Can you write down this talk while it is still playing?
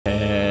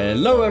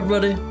Hello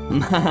everybody,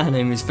 my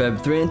name is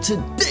Feb3 and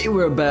today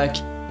we're back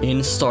in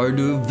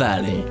Stardew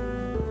Valley.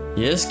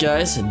 Yes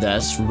guys,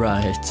 that's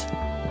right.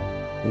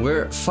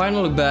 We're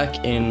finally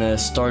back in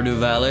Stardew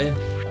Valley.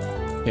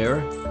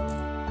 Here.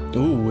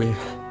 Ooh,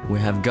 we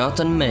have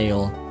gotten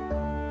mail.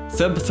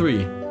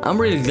 Feb3,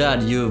 I'm really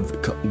glad you've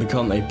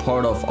become a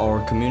part of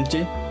our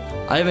community.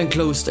 I have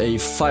enclosed a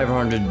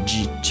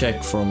 500G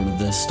check from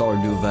the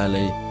Stardew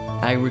Valley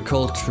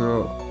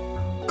Agricultural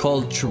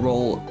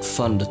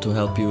Fund to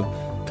help you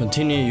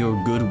continue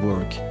your good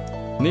work.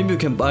 Maybe you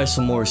can buy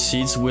some more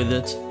seeds with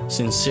it.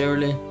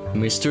 Sincerely,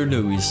 Mr.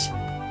 Lewis.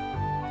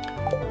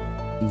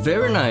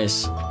 Very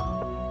nice.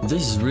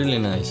 This is really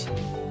nice.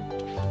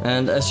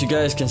 And as you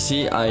guys can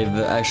see, I've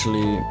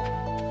actually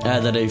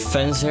added a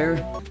fence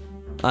here.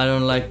 I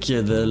don't like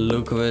the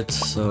look of it,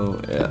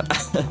 so yeah.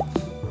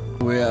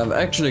 We have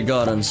actually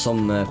gotten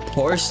some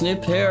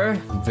parsnip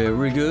here.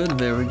 Very good,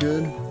 very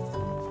good.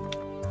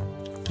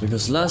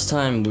 Because last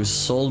time we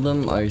sold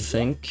them, I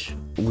think.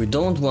 We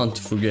don't want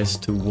to forget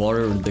to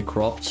water the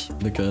crops,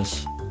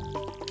 because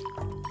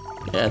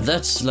yeah,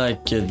 that's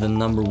like the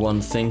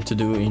 #1 thing to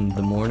do in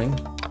the morning.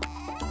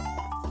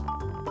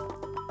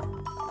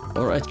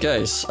 Alright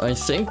guys, I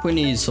think we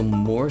need some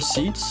more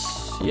seeds.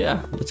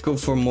 Yeah, let's go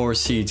for more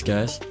seeds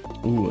guys.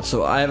 Ooh,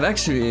 so I've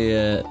actually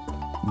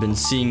been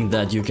seeing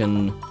that you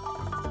can,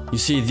 you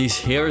see these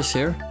hairs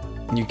here?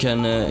 You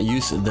can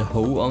use the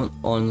hoe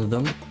on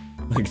them,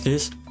 like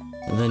this.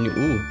 And then you,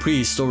 ooh,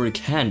 prehistoric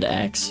hand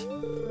axe.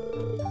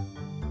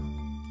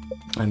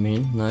 I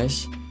mean,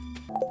 nice.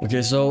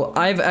 Okay, so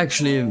I've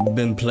actually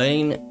been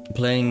playing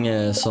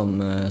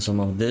some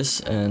of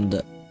this,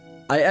 and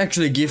I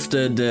actually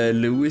gifted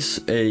Lewis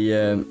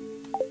a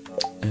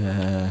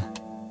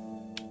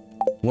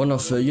one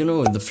of you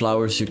know the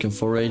flowers you can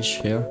forage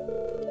here.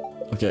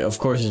 Okay, of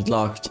course it's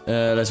locked.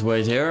 Let's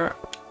wait here.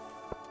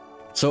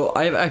 So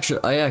I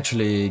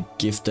actually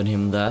gifted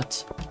him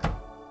that.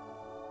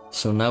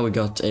 So now we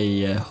got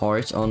a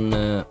heart on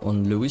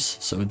Lewis,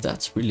 so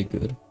that's really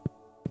good.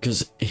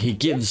 Because he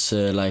gives,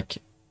 like,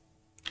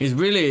 he's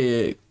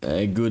really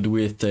good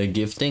with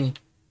gifting.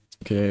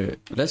 Okay,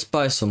 let's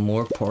buy some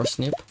more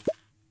parsnip.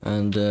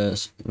 And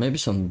maybe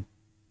some...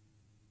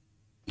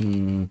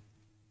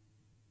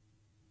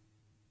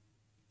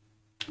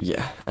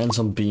 yeah, and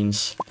some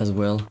beans as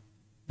well.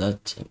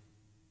 That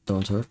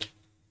don't hurt.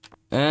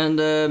 And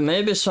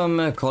maybe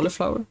some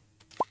cauliflower.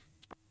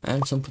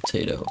 And some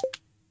potato.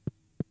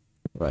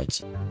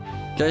 Right.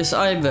 Guys,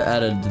 I've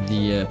added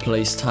the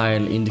place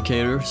tile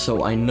indicator,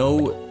 so I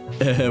know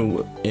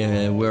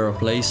where I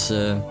place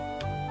the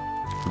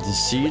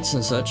seeds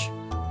and such.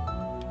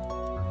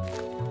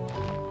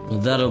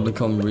 That'll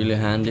become really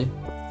handy.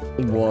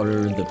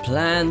 Water the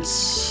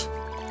plants.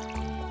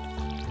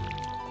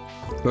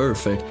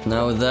 Perfect,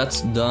 now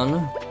that's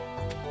done.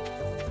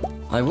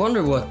 I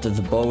wonder what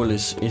the bowl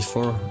is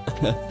for.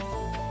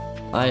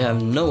 I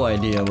have no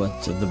idea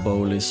what the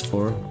bowl is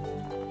for.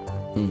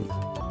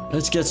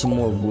 Let's get some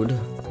more wood.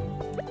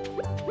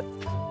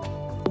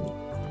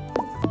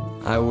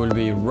 I will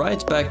be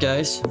right back,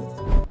 guys.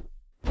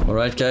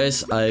 Alright,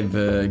 guys, I've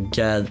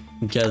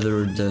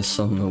gathered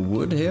some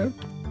wood here.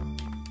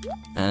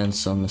 And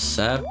some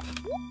sap.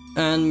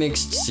 And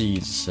mixed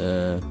seeds.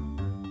 So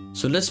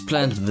let's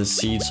plant the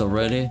seeds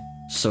already.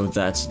 So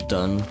that's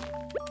done.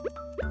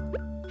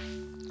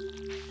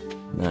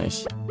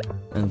 Nice.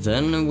 And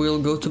then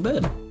we'll go to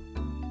bed.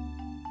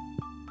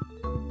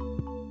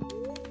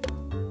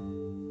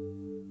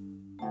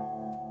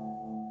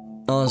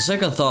 On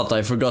second thought,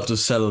 I forgot to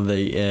sell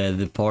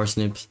the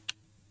parsnips.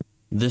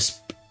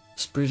 This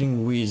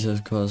spreading weeds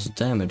has caused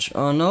damage.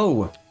 Oh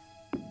no!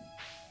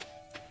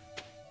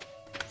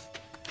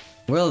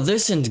 Well,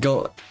 this ain't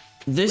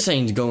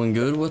going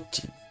good. What?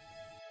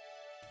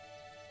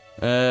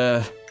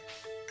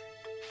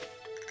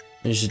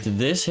 Is it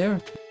this here?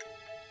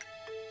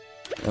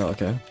 Oh,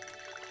 okay.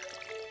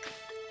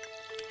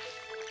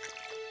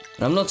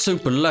 I'm not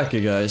super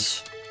lucky,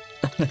 guys.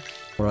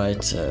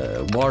 Right,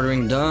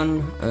 watering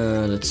done.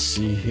 Let's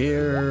see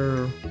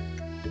here.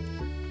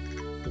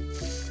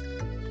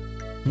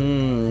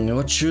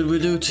 What should we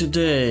do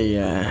today?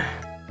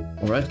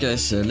 Alright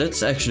guys,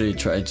 let's actually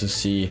try to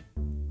see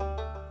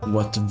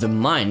what the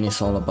mine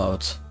is all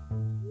about.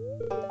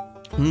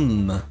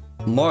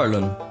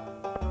 Marlon.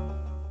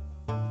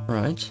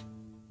 Right.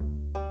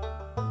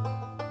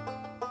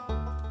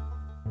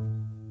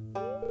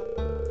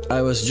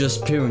 I was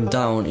just peering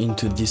down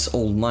into this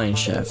old mine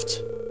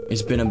shaft.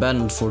 It's been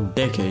abandoned for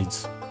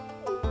decades.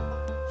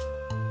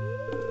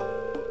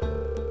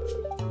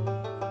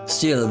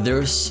 Still,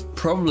 there's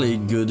probably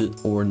good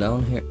ore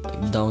down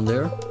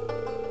there.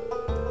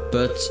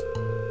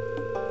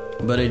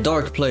 But a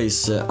dark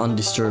place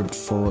undisturbed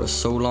for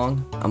so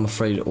long, I'm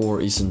afraid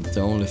ore isn't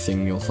the only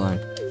thing you'll find.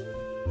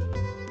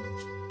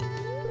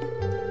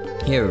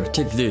 Here,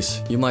 take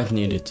this, you might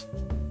need it.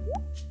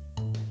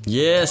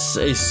 Yes,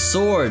 a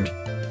sword!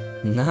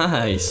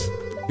 Nice!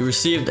 You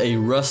received a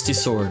rusty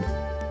sword.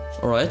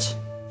 Alright.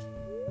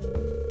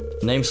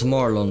 Name's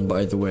Marlon,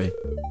 by the way.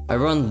 I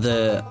run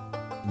the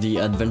The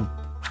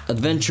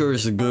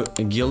Adventurers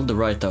Guild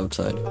right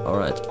outside.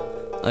 Alright.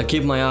 I'll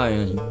keep my eye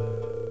on you.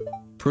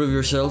 Prove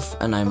yourself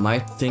and I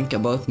might think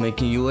about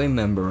making you a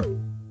member.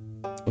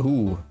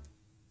 Ooh.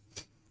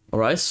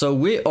 Alright, so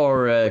we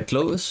are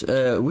close.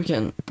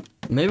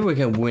 Maybe we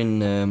can win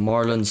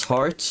Marlon's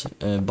heart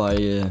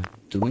by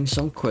doing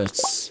some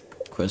quests.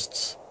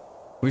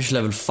 Reach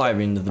level 5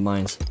 into the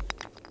mines.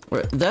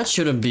 That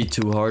shouldn't be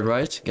too hard,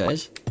 right,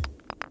 guys?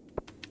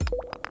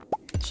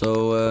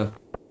 So,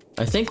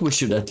 I think we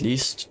should at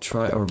least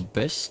try our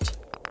best.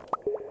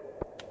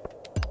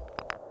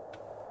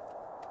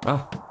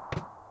 Ah.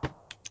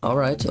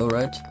 Alright.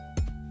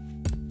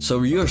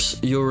 So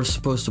you're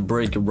supposed to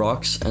break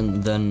rocks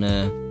and then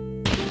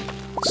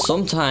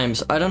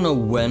sometimes, I don't know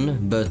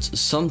when, but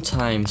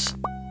sometimes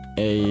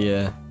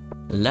a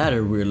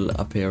ladder will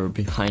appear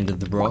behind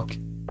the rock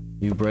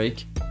you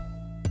break.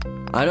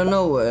 I don't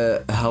know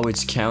how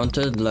it's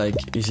counted,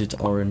 like is it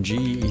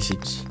RNG, is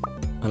it...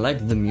 I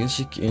like the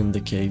music in the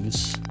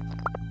caves.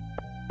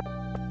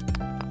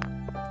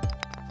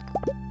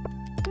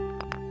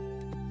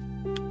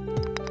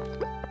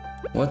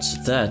 What's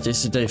that?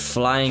 Is it a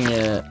flying...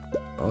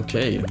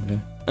 Okay.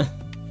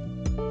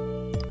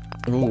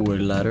 Oh, a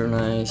ladder,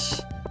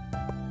 nice.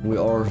 We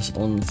are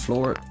on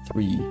floor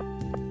 3.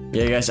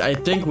 Yeah, guys, I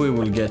think we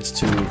will get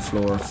to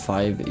floor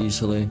 5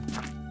 easily.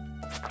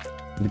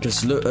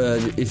 Because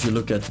if you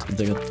look at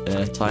the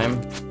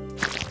time,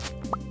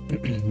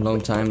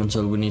 long time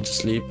until we need to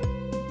sleep.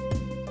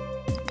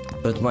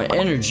 But my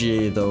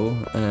energy, though,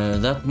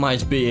 that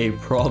might be a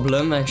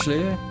problem,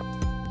 actually.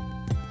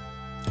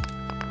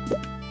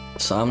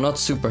 So I'm not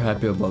super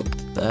happy about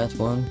that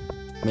one.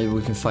 Maybe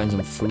we can find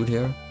some food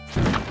here.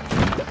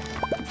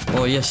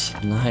 Oh yes,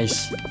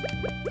 nice.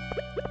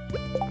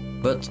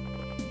 But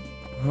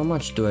how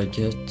much do I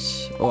get?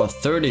 Oh,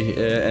 30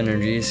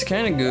 energy is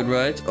kind of good,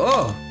 right?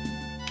 Oh!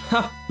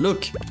 Ha!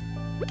 Look!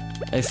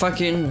 Hey,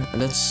 fucking...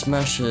 Let's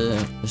smash...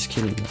 let's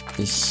kill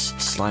this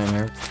slime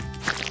here.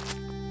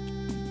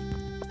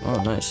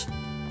 Oh, nice.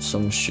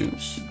 Some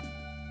shoes.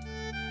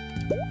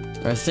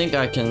 I think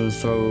I can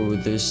throw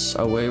this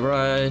away,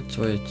 right?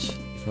 Wait.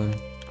 If I...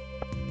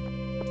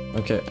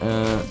 Okay,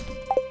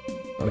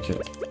 okay.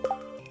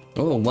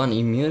 Oh, 1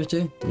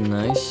 immunity.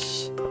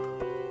 Nice.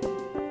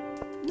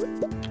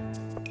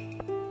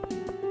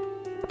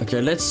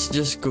 Okay, let's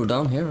just go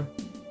down here.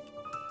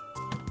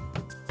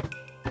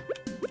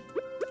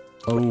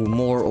 Oh,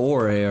 more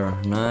ore here.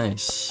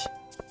 Nice.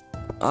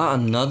 Ah,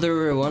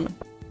 another one.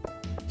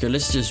 Okay,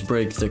 let's just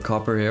break the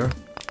copper here.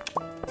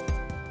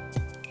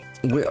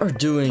 We are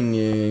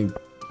doing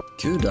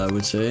good, I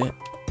would say.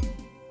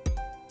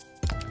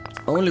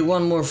 Only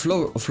one more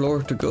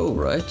floor to go,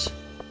 right?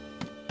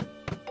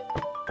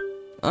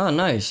 Ah,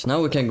 nice.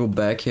 Now we can go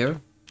back here.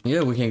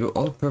 Yeah, we can go.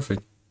 Oh,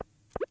 perfect.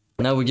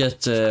 Now we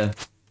get...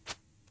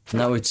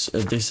 now it's...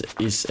 this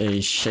is a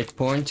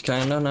checkpoint,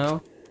 kinda,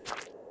 now.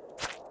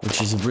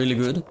 Which is really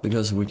good,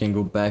 because we can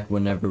go back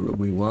whenever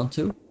we want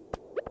to.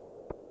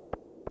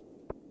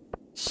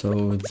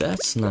 So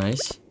that's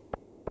nice.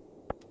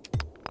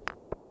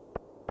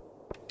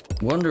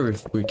 Wonder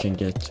if we can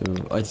get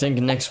to... I think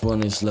next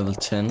one is level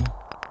 10.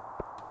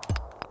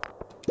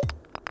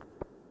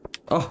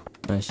 Oh,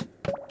 nice.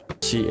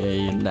 See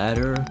a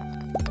ladder.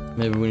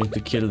 Maybe we need to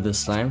kill the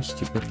slime,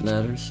 stupid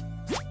ladders.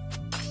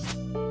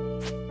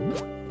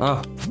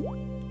 Ah.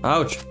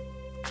 Ouch.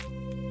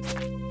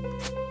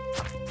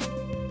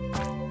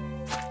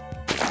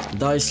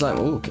 Die slime.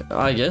 Oh, okay.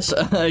 I guess.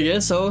 I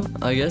guess so.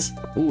 I guess.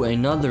 Oh,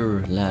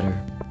 another ladder.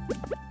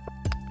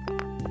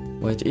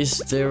 Wait, is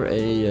there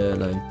a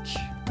like...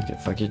 Okay,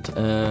 fuck it.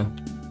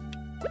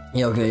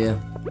 Yeah, okay, yeah.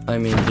 I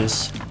mean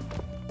this.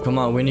 Come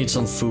on, we need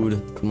some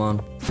food. Come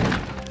on.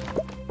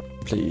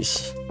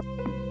 Please.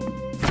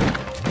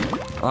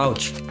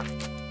 Ouch.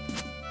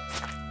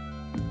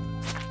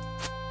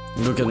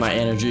 Look at my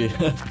energy.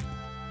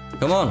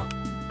 Come on.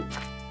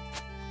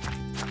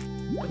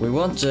 We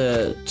want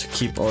to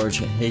keep our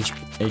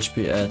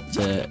HP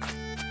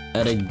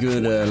at a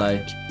good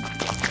like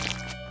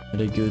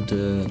at a good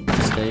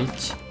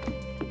state.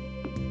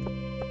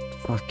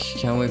 Fuck!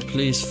 Can we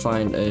please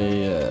find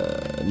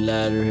a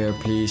ladder here,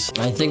 please?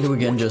 I think we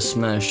can just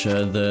smash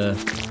the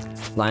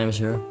slimes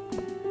here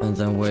and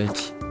then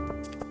wait.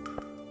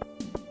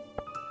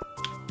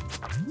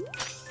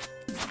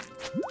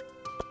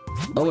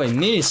 Oh wait,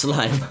 mini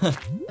slime.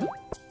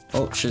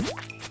 Oh shit.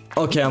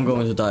 Okay, I'm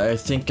going to die. I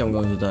think I'm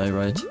going to die,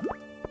 right?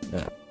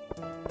 Yeah.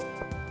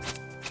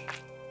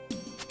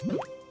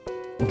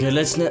 Okay,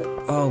 let's not...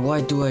 Oh, why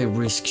do I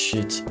risk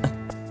shit?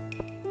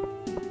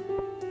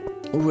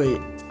 Oh, wait,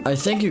 I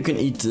think you can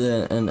eat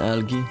an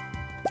algae.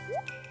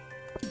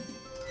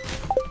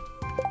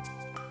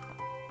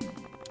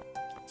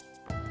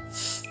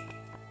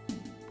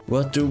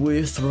 What do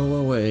we throw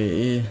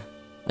away?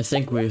 I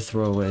think we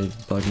throw away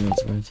bug meat,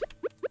 right?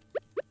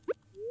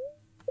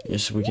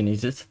 Yes, we can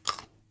eat it.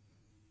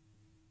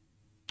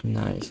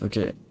 Nice,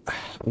 okay.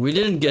 We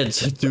didn't get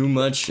too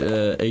much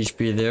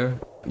HP there,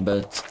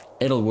 but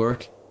it'll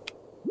work.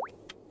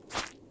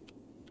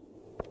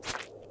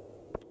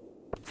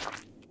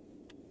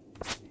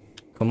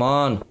 Come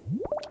on.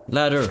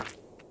 Ladder.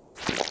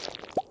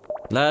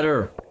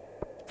 Ladder.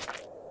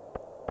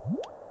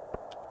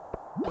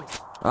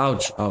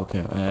 Ouch.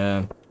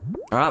 Okay.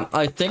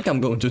 I think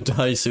I'm going to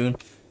die soon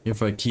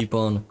if I keep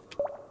on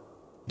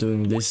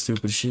doing this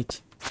stupid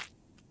shit.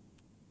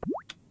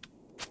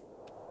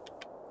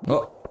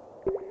 Oh.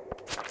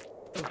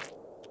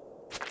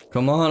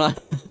 Come on.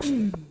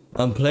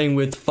 I'm playing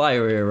with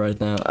fire here right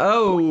now.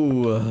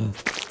 Oh.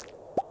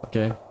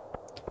 Okay.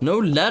 No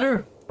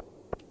ladder?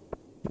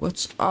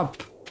 What's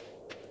up?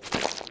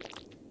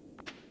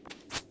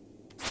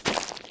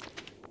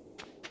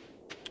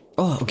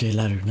 Oh, okay,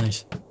 ladder,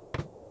 nice.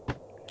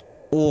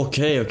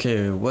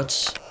 Okay,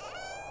 what's...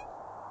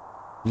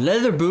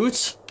 Leather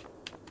boots?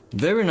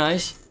 Very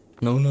nice.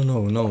 No,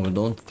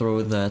 don't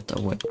throw that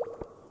away.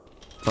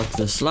 Fuck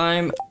the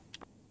slime.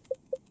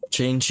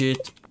 Change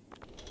it.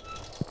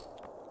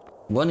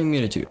 1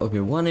 immunity. Okay,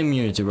 1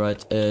 immunity,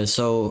 right?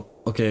 So,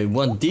 okay,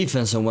 1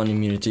 defense and 1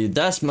 immunity.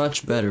 That's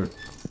much better.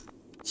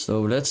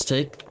 So let's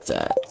take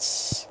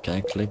that. Can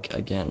I click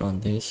again on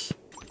this?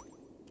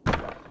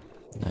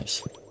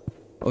 Nice.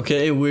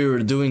 Okay, we're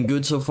doing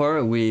good so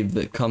far.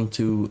 We've come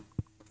to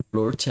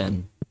floor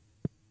 10.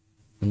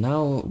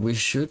 Now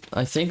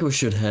I think we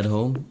should head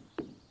home.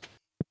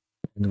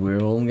 And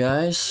we're home,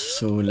 guys.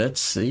 So let's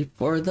sleep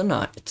for the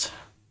night.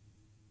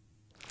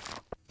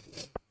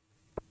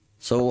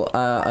 So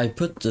I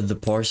put the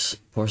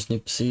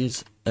parsnip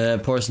seeds,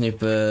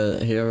 parsnip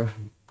here.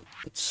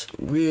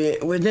 We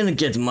didn't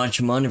get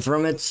much money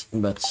from it,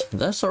 but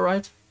that's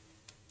alright.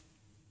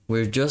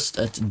 We're just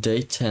at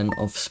day 10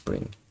 of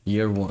spring,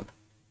 year 1.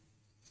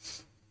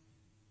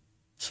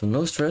 So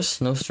no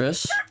stress, no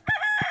stress.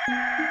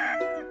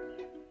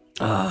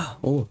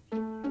 Oh.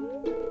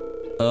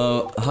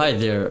 Hi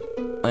there.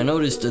 I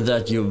noticed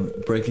that you're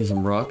breaking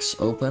some rocks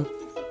open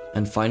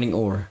and finding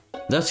ore.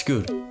 That's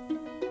good.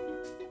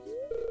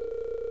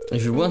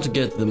 If you want to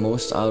get the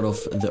most out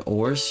of the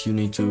ores,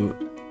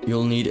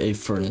 you'll need a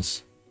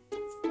furnace.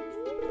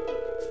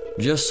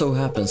 Just so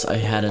happens I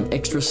had an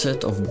extra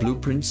set of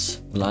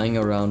blueprints lying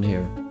around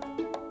here.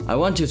 I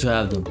want you to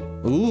have them.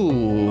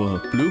 Ooh,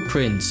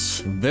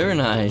 blueprints. Very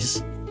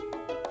nice.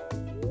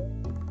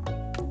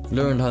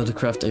 Learn how to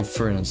craft a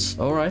furnace.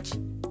 Alright.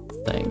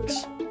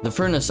 Thanks. The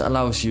furnace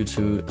allows you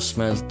to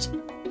smelt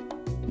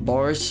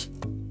bars.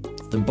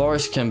 The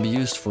bars can be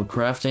used for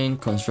crafting,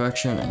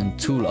 construction, and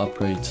tool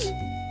upgrades.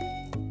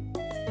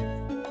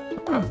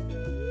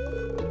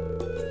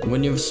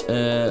 When you've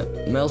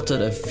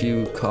melted a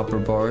few copper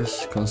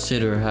bars,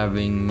 consider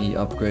having me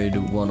upgrade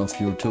one of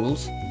your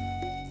tools.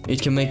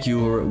 It can make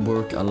your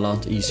work a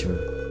lot easier.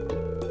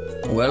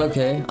 Well,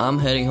 okay, I'm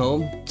heading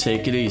home.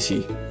 Take it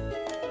easy.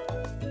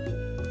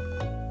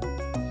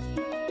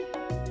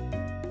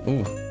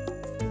 Ooh.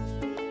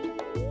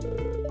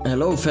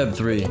 Hello,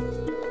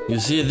 Feb3. You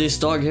see this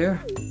dog here?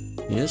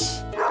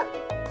 Yes.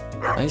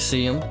 I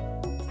see him.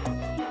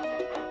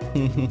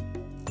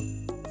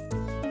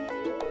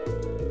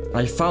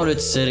 I found it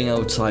sitting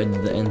outside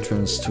the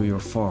entrance to your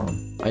farm.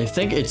 I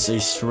think it's a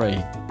stray.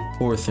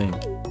 Poor thing.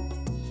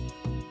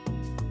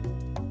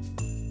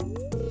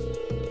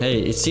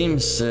 Hey, it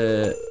seems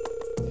to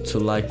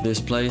like this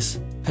place.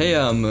 Hey,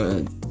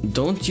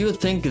 don't you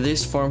think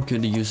this farm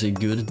could use a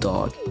good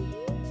dog?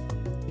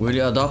 Will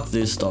you adopt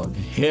this dog?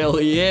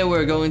 Hell yeah,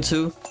 we're going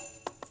to.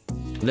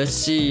 Let's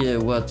see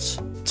what...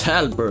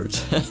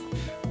 Talbert.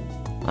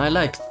 I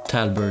like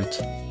Talbert.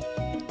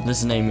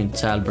 Let's name him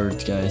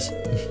Talbert, guys.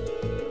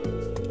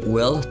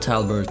 Well,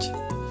 Talbert,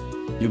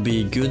 you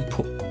be a good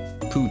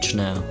pooch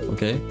now,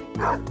 okay?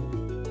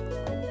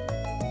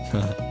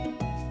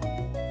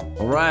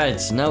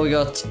 Alright, now we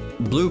got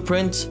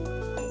blueprint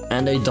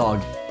and a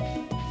dog.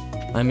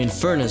 I mean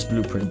furnace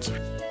blueprint.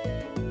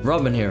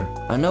 Robin here,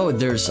 I know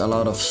there's a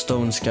lot of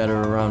stone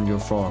scattered around your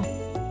farm.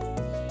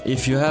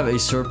 If you have a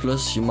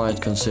surplus, you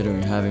might consider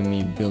having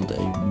me build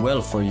a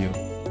well for you.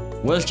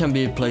 Wells can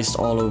be placed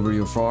all over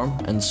your farm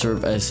and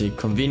serve as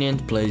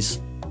convenient places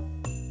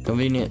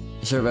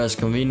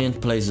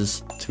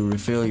to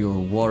refill your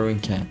watering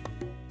can.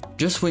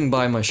 Just swing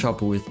by my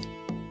shop with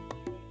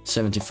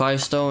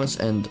 75 stones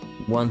and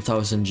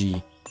 1000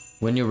 G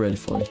when you're ready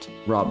for it.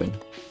 Robin.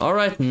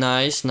 Alright,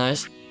 nice.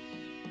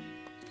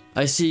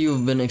 I see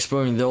you've been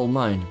exploring the old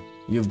mine.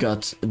 You've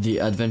got the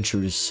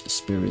adventurous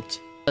spirit.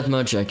 That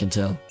much I can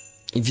tell.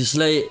 If you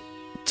slay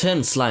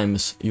 10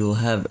 slimes, you'll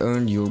have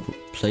earned your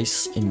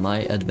place in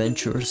my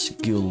adventurers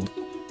guild.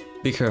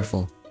 Be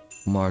careful,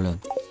 Marlon.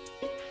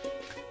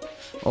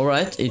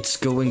 Alright, it's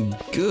going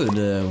good.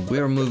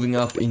 We're moving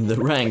up in the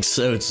ranks,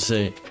 so to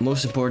say.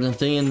 Most important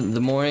thing in the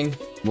morning,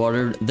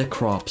 water the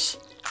crops.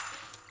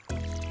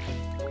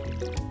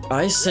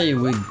 I say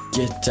we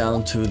get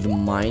down to the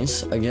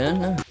mines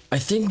again. I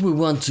think we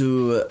want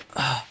to...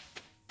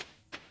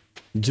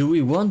 do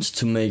we want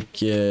to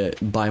make...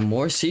 buy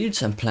more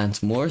seeds and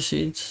plant more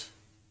seeds?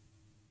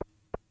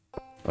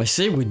 I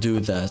say we do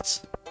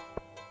that.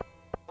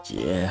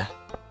 Yeah.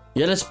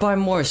 Yeah, let's buy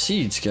more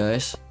seeds,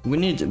 guys. We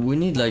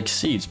need like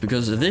seeds,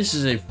 because this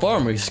is a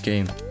farmer's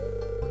game.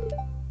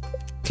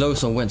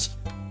 Close on Wednesday.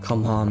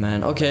 Come on,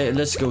 man. Okay,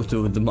 let's go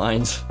to the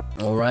mines.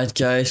 Alright,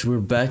 guys, we're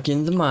back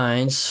in the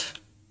mines.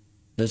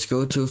 Let's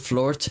go to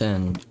floor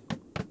 10.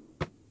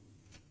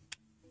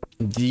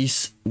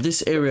 This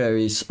area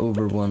is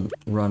overrun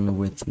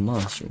with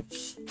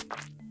monsters.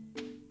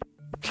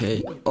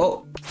 Okay.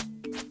 Oh!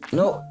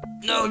 No!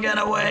 No, get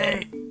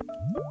away!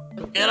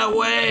 Get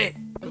away!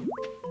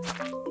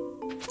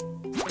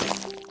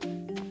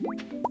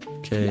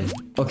 Okay.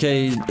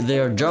 Okay, they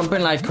are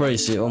jumping like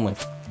crazy. Oh my.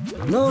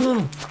 No,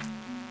 no!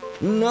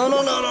 No,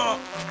 no, no, no!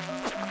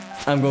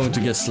 I'm going to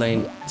get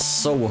slain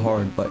so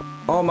hard, but...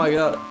 Oh my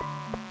god!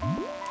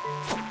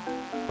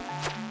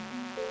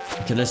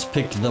 Okay, let's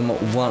pick them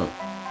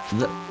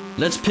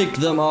let's pick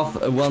them off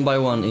one by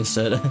one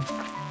instead.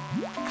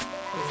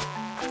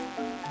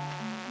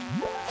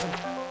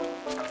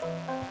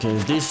 Okay,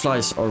 these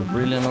flies are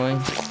really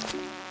annoying.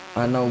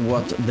 I know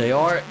what they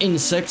are.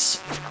 Insects.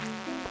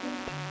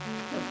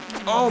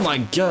 Oh my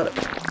god.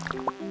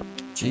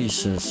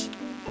 Jesus.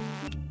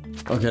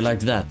 Okay, like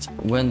that.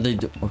 When they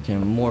do... Okay,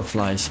 more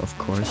flies, of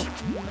course.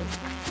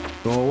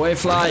 Go away,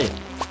 fly!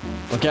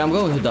 Okay, I'm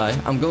going to die.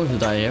 I'm going to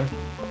die here.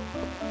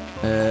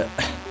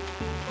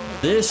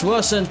 This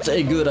wasn't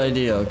a good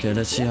idea. Okay,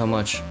 let's see how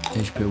much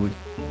HP we...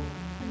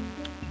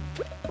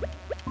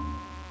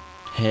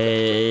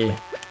 Hey.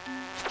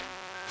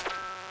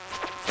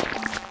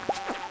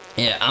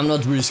 Yeah, I'm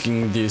not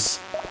risking this.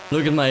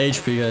 Look at my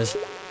HP, guys.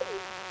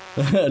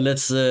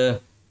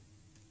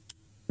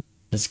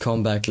 Let's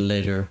come back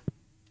later.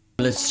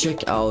 Let's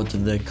check out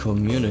the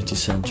community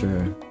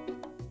center.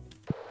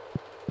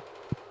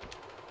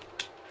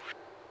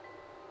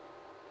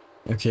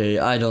 Okay,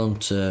 I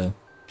don't...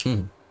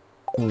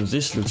 Oh,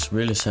 this looks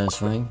really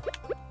satisfying.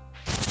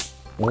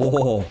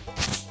 Oh!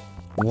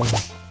 Whoa.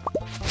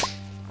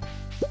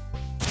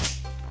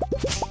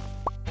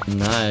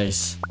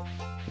 Nice.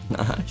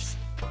 Nice.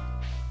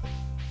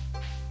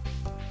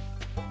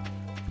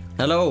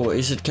 Hello,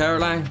 is it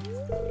Caroline?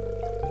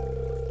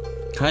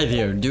 Hi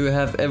there, do you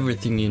have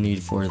everything you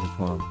need for the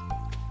farm?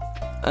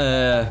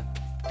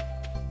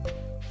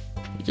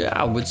 Yeah,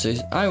 I would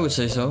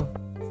say so.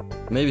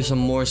 Maybe some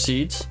more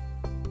seeds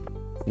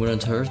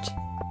wouldn't hurt.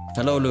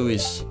 Hello,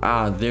 Luis.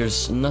 Ah,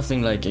 there's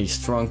nothing like a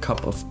strong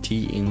cup of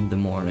tea in the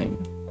morning.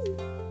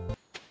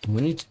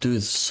 We need to do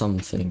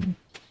something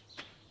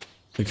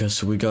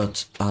because we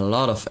got a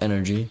lot of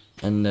energy,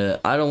 and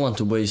I don't want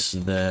to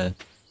waste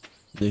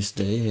this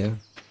day here.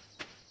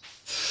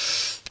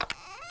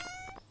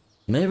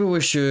 Maybe we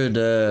should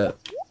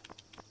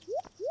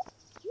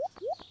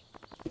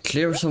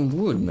clear some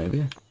wood,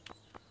 maybe.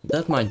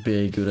 That might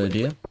be a good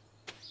idea.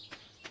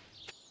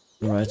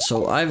 Alright,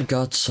 so I've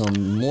got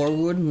some more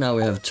wood. Now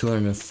we have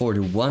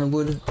 241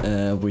 wood,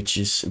 which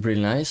is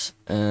really nice.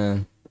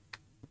 Yeah,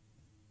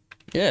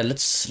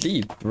 let's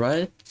sleep,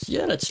 right?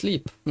 Yeah, let's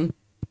sleep.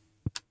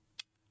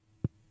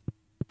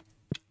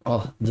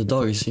 Oh, the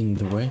dog is in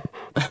the way.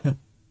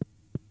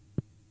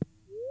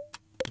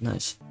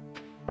 Nice.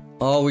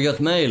 Oh, we got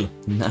mail.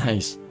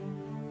 Nice.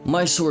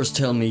 My source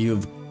tell me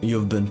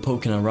you've been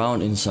poking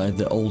around inside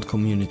the old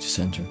community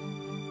center.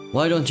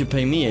 Why don't you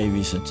pay me a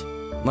visit?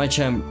 My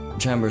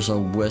chambers are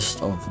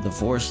west of the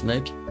forest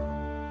lake,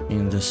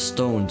 in the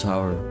stone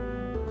tower.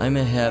 I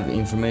may have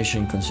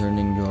information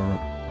concerning your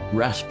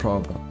rat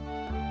problem.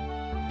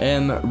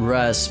 M.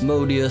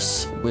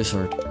 Rasmodius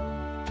Wizard.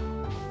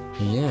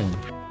 Yeah.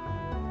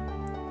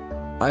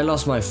 I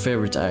lost my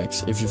favorite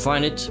axe. If you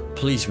find it,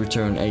 please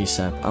return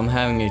ASAP. I'm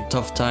having a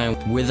tough time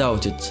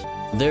without it.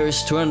 There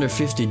is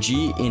 250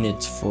 G in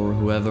it for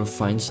whoever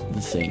finds the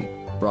thing.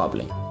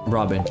 Robin.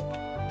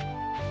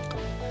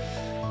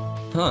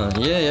 Huh,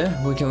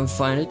 yeah, we can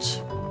find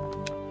it.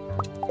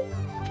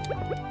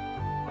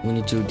 We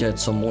need to get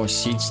some more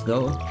seeds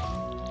though.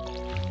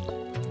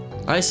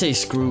 I say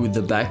screw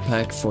the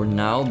backpack for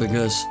now,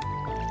 because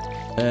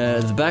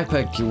the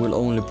backpack will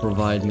only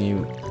provide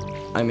me...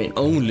 I mean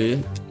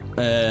only...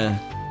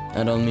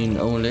 I don't mean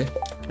only.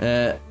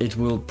 It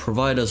will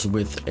provide us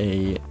with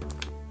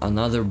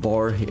another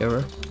bar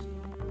here.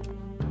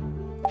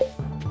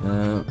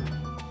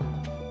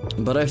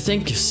 But I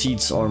think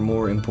seeds are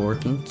more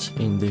important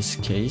in this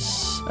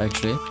case,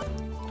 actually.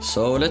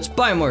 So let's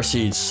buy more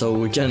seeds so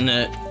we can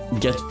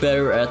get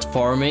better at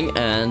farming,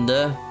 and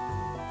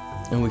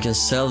we can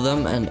sell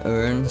them and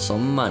earn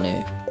some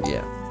money.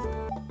 Yeah.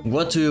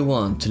 What do you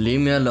want? Leave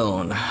me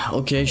alone.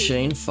 Okay,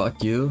 Shane,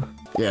 fuck you.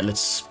 Yeah, let's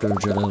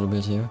splurge a little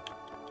bit here.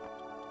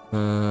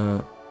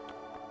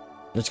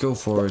 Let's go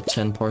for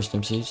 10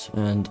 parsnip seeds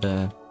and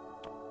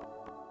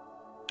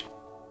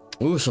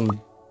ooh,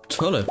 some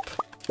tulip.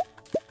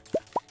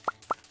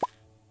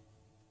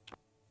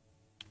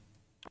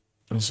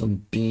 And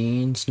some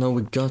beans. No,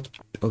 we got...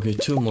 Okay,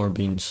 2 more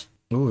beans.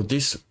 Ooh,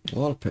 this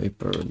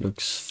wallpaper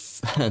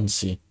looks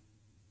fancy.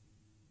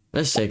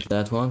 Let's take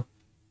that one.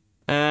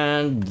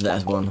 And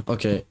that one.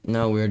 Okay,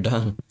 now we're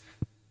done.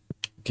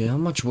 Okay, how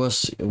much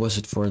was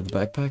it for the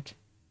backpack?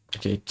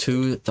 Okay,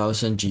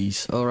 2,000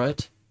 Gs.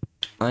 Alright.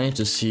 I need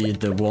to see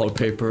the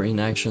wallpaper in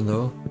action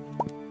though.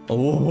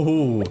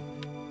 Oh!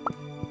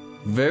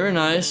 Very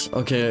nice.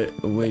 Okay,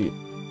 wait.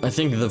 I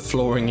think the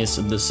flooring is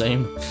the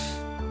same.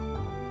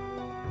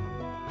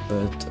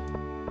 But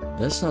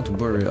let's not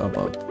worry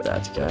about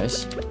that,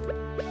 guys.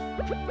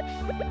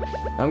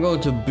 I'm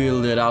going to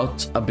build it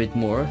out a bit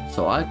more,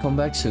 so I'll come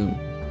back soon.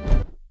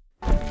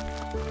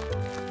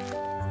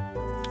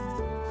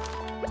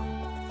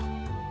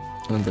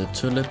 And the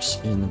tulips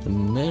in the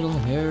middle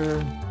here.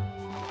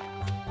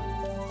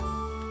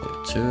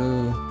 Here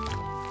too.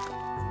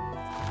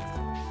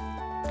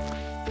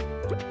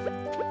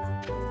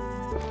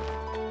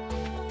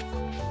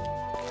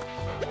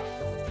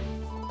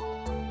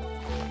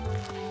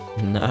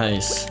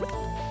 Nice.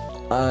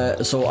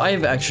 So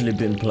I've actually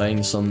been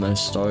playing some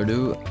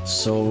Stardew,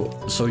 so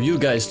you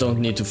guys don't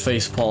need to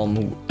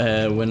facepalm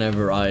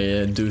whenever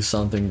I do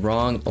something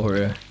wrong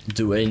or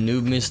do a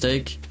noob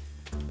mistake.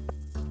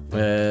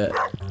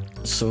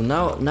 So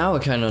now I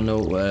kind of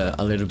know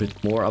a little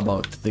bit more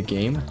about the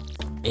game.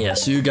 Yeah,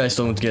 so you guys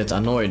don't get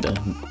annoyed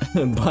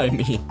by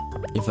me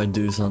if I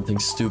do something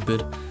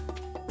stupid.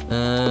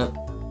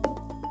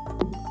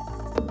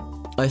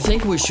 I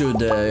think we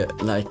should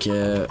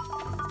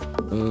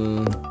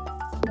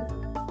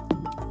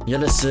yeah,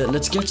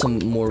 let's get some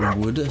more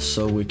wood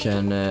so we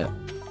can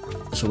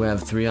so we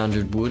have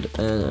 300 wood,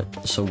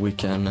 so we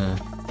can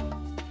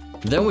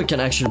then we can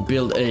actually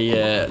build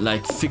a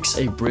like fix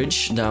a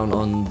bridge down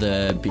on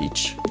the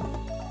beach,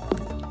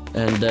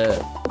 and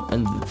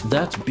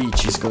that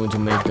beach is going to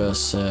make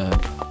us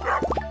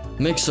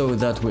make so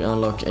that we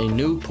unlock a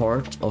new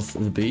part of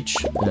the beach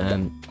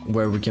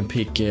where we can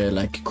pick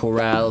like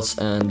corals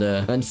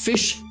and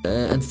fish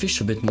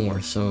a bit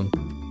more. So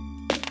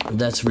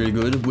that's really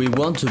good. We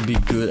want to be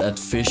good at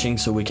fishing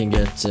so we can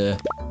get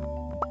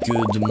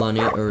good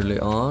money early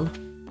on.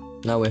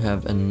 Now we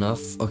have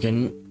enough.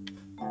 Okay,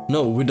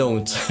 no, we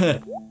don't.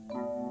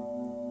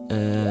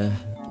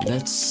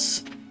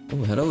 Let's...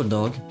 Oh, hello,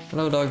 dog.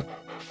 Hello, dog.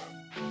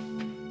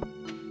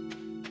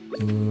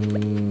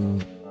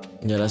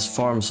 Yeah, let's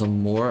farm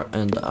some more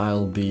and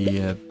I'll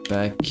be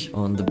back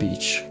on the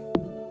beach.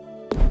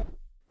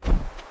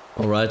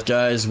 Alright,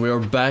 guys, we're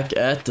back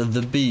at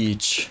the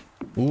beach.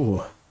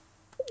 Ooh.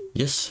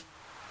 Yes.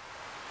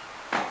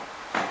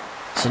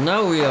 So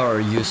now we are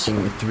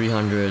using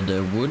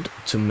 300 wood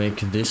to make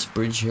this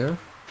bridge here.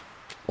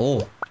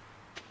 Oh.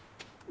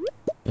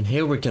 And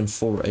here we can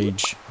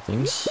forage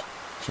things.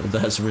 So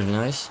that's really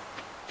nice.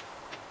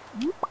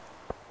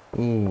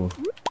 Ooh.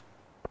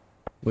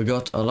 We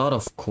got a lot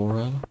of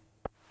coral.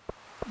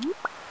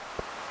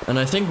 And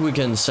I think we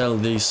can sell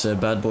these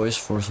bad boys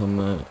for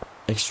some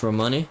extra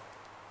money.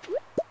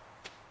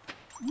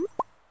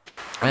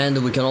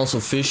 And we can also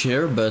fish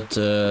here, but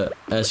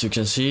as you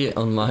can see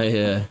on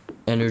my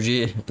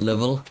energy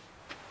level,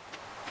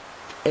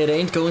 it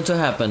ain't going to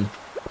happen.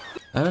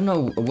 I don't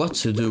know what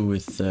to do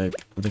with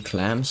the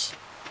clams.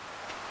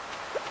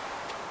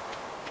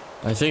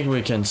 I think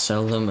we can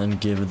sell them and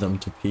give them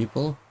to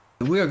people.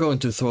 We are going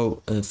to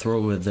throw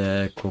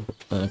the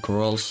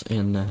corals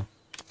in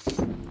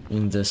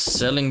the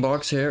selling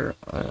box here.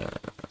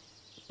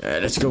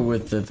 Let's go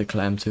with the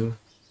clam too.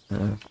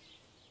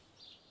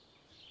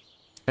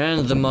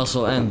 And the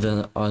mussel and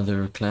the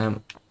other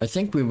clam. I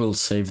think we will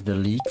save the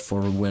leek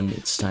for when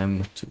it's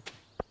time to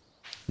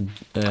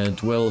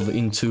delve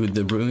into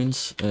the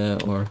ruins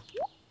or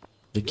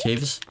the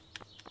caves.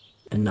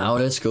 And now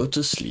let's go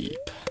to sleep.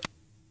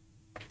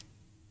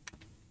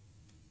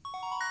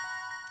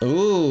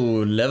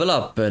 Oh, level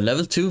up.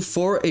 Level 2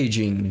 for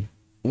aging.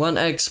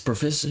 1x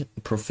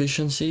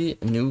proficiency,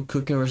 new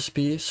cooking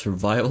recipe,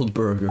 survival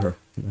burger.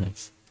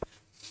 Nice.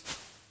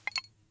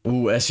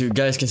 Ooh, as you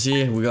guys can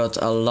see, we got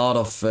a lot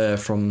of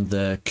from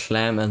the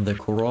clam and the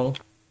coral.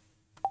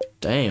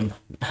 Damn,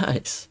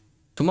 nice.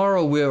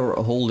 Tomorrow we're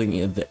holding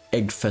the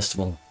egg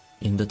festival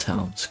in the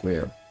town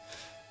square.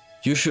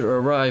 You should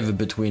arrive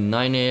between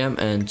 9 AM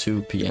and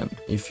 2 PM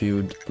if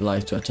you'd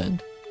like to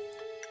attend.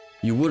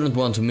 You wouldn't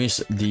want to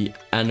miss the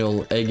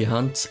annual egg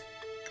hunt.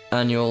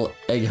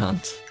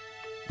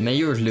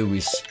 Mayor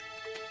Lewis.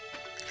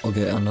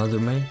 Okay, another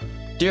May.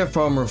 Dear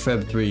Farmer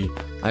Feb 3,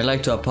 I'd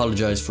like to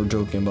apologize for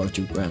joking about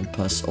your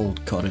grandpa's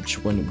old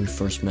cottage when we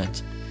first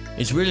met.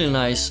 It's really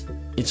nice.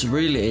 It's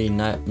really a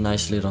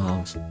nice little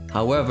house.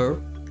 However,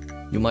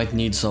 you might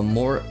need some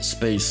more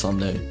space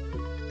someday.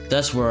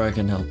 That's where I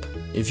can help.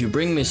 If you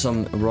bring me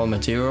some raw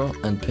material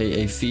and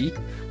pay a fee,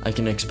 I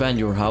can expand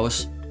your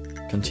house.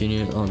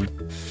 Continued on.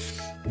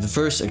 The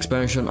first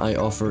expansion I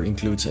offer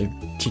includes a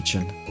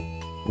kitchen.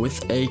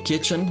 With a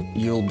kitchen,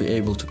 you'll be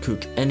able to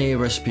cook any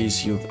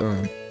recipes you've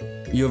learned.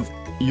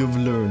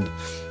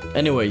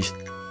 Anyways,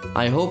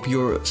 I hope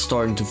you're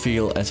starting to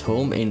feel at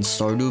home in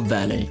Stardew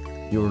Valley.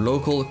 Your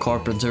local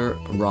carpenter,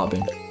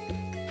 Robin.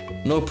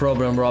 No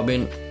problem,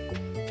 Robin.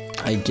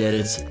 I get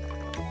it.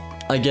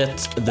 I get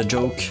the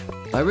joke.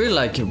 I really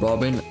like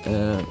Robin.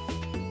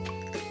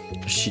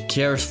 She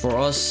cares for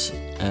us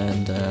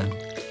and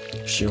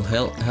she'll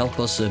help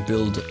us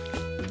build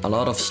a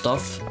lot of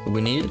stuff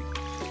we need.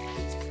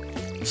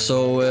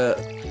 So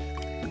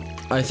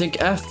I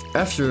think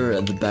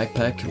after the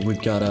backpack we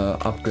gotta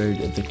upgrade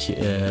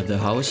the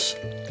house,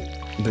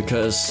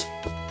 because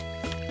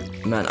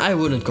man, I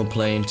wouldn't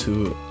complain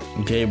to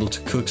be able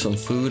to cook some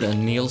food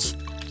and meals.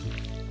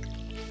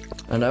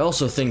 And I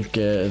also think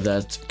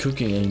that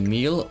cooking a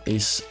meal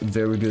is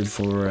very good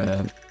for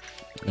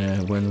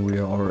when we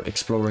are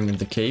exploring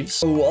the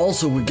caves. Oh,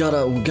 also we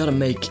gotta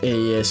make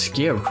a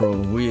scarecrow.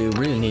 We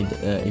really need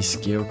a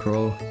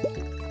scarecrow.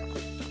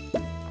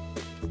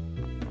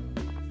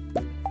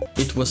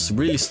 It was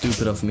really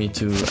stupid of me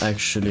to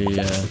actually...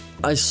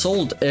 I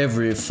sold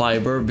every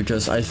fiber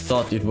because I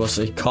thought it was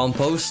a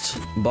compost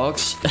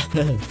box.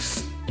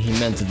 He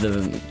meant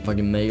the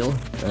fucking mail,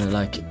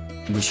 like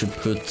we should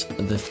put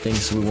the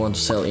things we want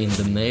to sell in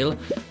the mail.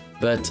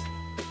 But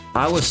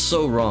I was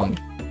so wrong.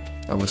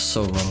 I was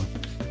so wrong.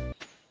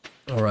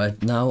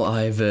 Alright, now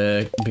I've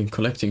been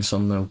collecting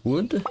some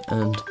wood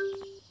and...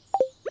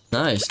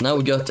 Nice, now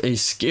we got a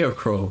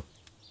scarecrow.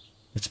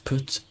 Let's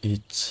put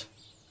it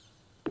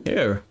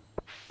here.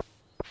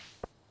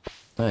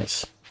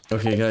 Nice.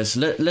 Okay guys,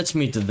 let's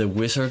meet the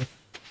wizard.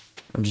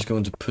 I'm just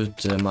going to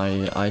put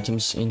my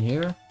items in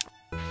here.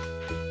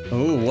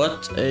 Oh,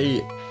 what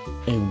a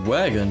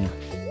wagon.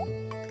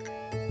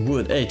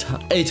 Wood,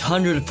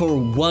 800 for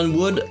one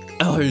wood?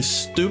 Are you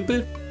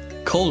stupid?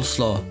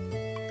 Coleslaw.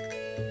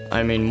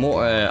 I mean,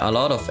 more a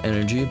lot of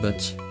energy,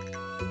 but...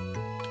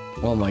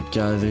 Oh my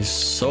god, this is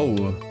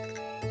so...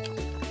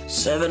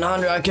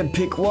 700, I can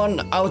pick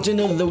one out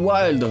into the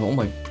wild. Oh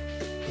my...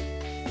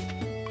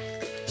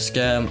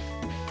 Scam.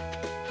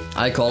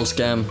 I call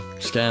scam.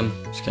 Scam.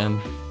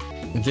 Scam.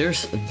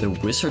 There's the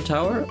wizard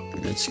tower.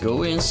 Let's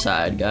go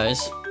inside,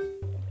 guys.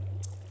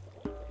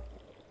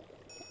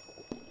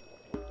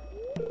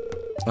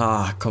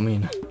 Ah, come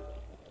in.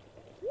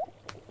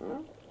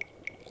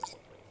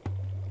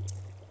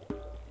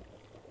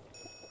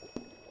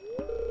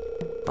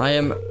 I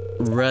am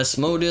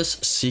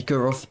Rasmodius,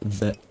 seeker of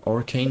the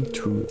arcane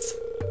truth,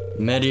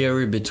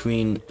 mediator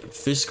between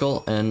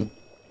physical and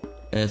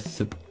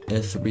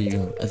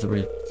ethereal,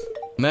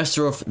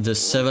 master of the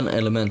 7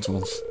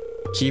 elementals,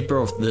 keeper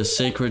of the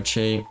sacred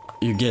chain.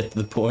 You get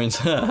the point.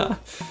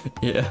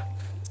 yeah,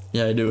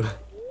 I do.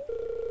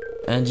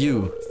 And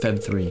you,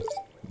 Feb 3,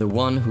 the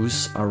one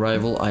whose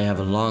arrival I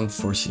have long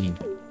foreseen.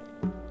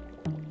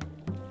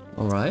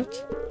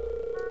 Alright.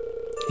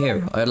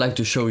 Here, I'd like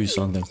to show you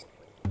something.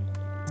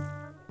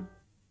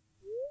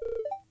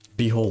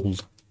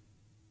 Behold.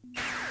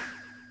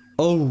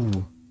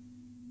 Oh!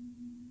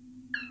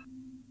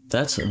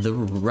 That's the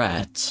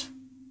rat.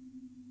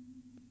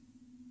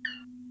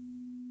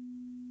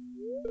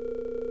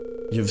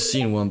 You've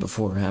seen one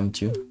before, haven't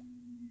you?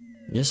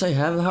 Yes, I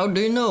have. How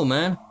do you know,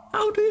 man?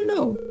 How do you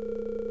know?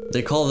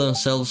 They call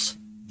themselves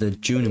the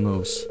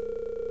Junimos.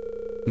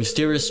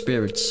 Mysterious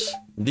spirits,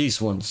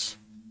 these ones.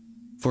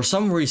 For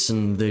some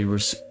reason, they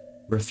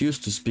refuse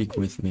to speak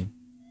with me.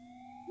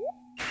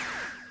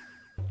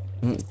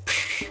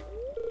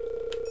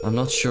 I'm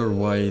not sure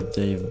why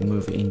they've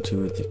moved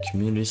into the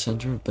community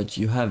center, but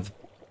you have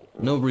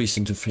no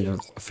reason to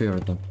fear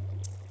them.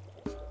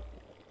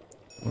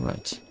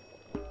 Alright.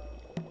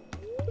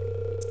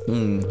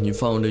 You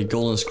found a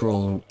golden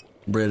scroll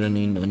written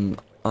in an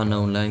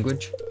unknown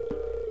language.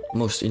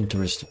 Most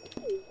interesting.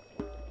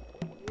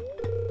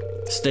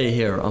 Stay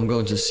here, I'm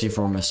going to see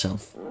for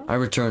myself. I'll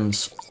return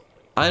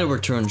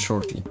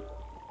shortly.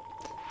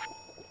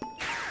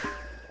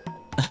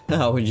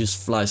 How he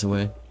just flies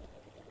away.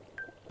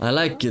 I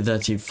like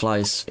that he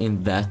flies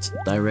in that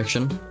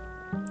direction,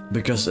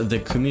 because the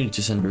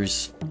community center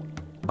is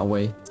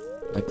away,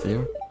 like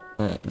there,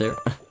 there.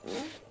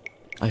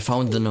 I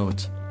found the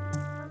note.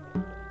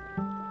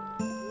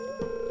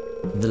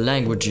 The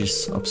language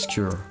is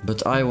obscure,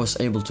 but I was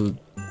able to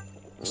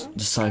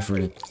decipher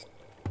it.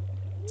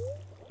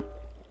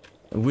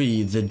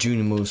 We, the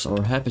Junimos,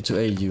 are happy to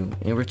aid you.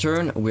 In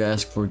return, we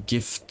ask for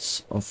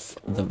gifts of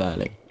the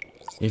valley.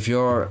 If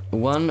you are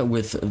one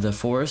with the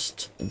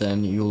forest,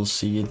 then you'll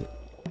see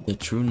the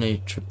true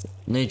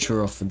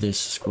nature of this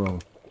scroll.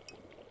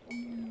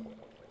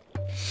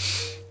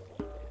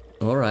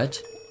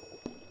 Alright.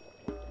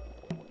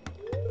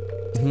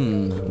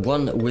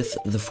 One with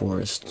the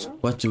forest.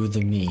 What do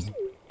they mean?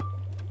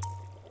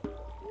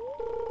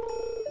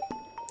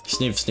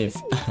 Sniff, sniff.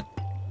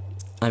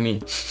 I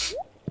mean...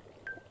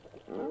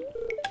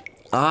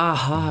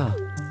 Aha!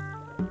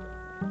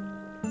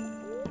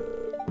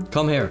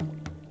 Come here.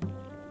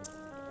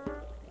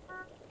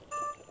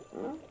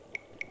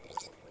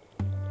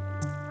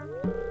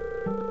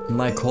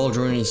 My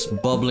cauldron is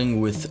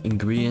bubbling with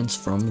ingredients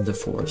from the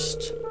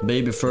forest.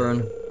 Baby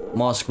fern,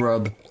 moss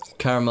grub,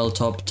 caramel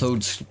top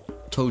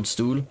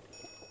toadstool.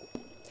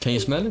 Can you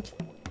smell it?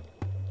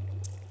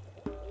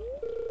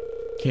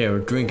 Here,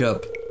 drink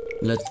up.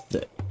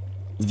 Let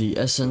the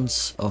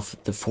essence of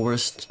the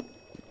forest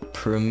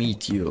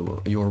permeate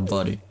your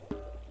body.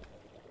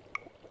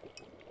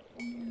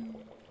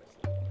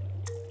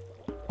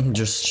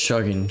 Just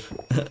chugging.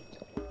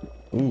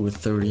 Ooh,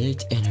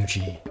 38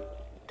 energy.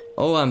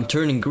 Oh, I'm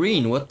turning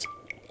green, what?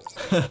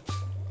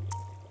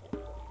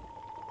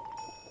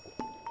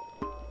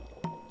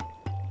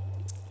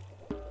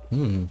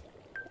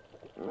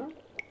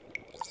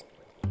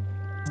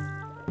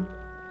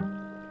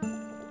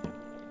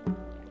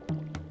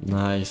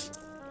 Nice.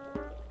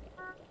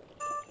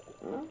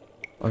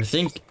 I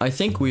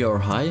think we are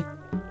high.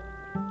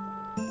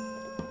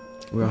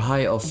 We're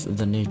high of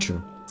the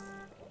nature.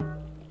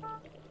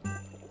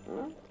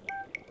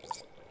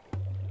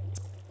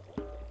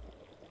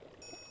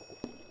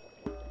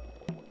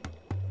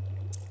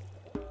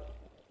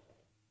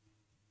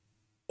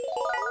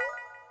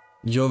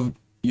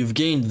 You've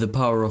gained the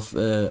power of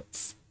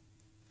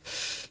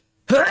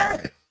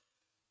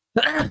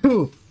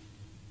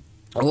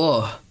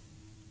oh.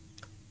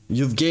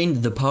 You've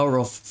gained the power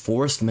of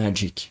forest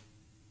magic.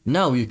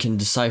 Now you can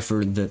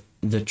decipher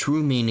the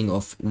true meaning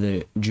of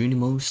the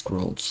Junimo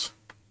scrolls.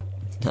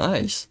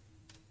 Nice.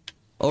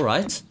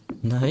 Alright,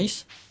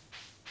 nice.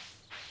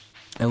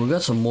 And we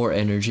got some more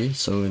energy,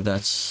 so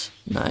that's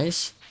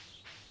nice.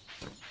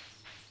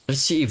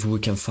 Let's see if we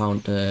can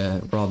find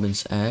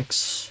Robin's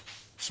axe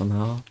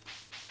somehow.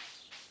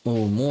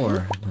 Oh,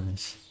 more.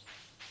 Nice.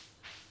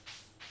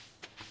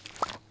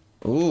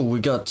 Oh, we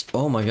got,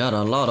 oh my god,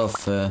 a lot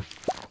of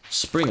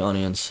spring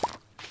onions.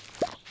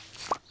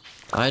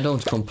 I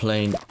don't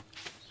complain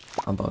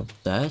about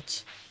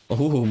that.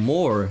 Oh,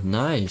 more.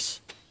 Nice.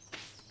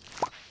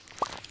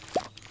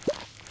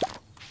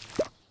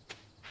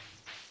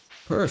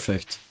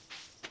 Perfect.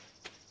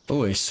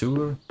 Oh, a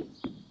sewer.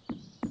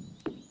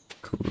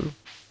 Cool.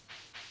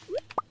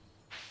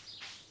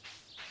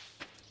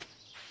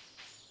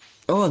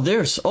 Oh,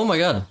 there's... Oh my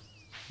god.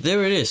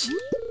 There it is.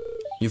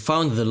 You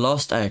found the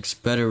lost axe.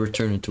 Better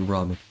return it to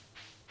Robin.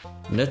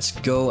 Let's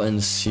go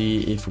and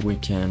see if we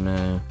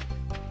can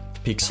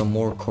pick some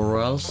more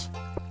corals.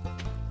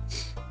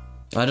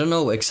 I don't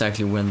know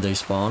exactly when they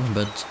spawn,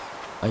 but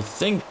I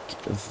think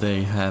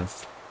they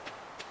have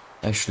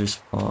actually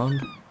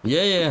spawned.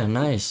 Yeah,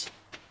 nice.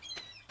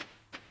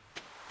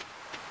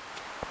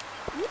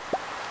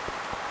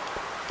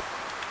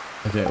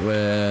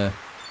 Okay,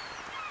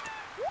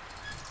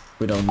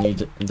 we don't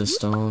need the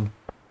stone.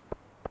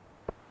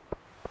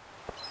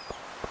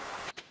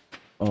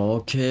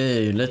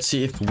 Okay, let's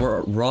see if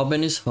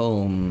Robin is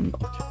home.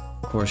 Okay,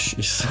 of course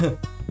she's...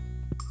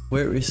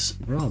 Where is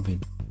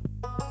Robin?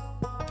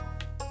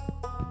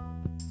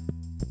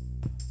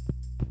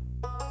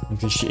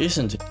 Okay, she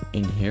isn't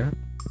in here.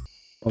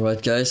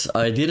 Alright guys,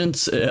 I didn't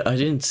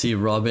see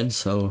Robin,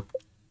 so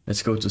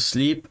let's go to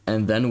sleep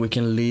and then we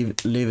can leave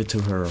it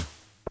to her.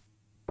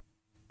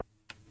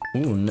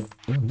 Ooh,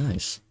 oh,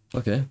 nice.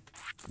 Okay,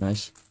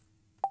 nice.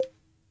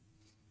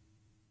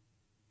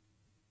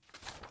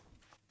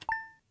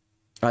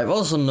 I've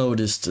also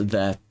noticed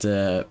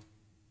that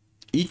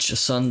each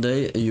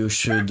Sunday you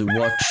should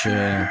watch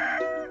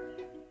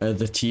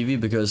the TV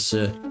because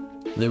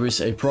there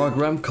is a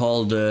program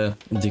called The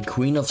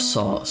Queen of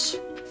Sauce,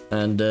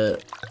 and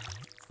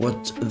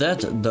what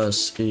that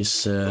does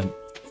is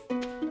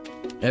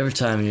every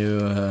time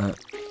you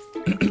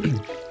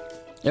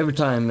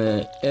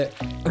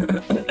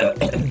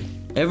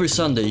every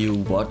Sunday you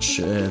watch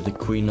The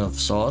Queen of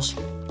Sauce,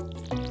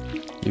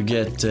 you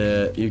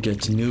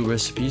get new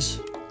recipes.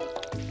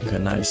 Okay,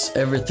 nice.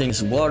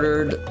 Everything's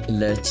watered.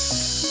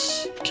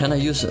 Let's... Can I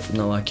use it?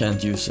 No, I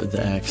can't use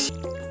the axe.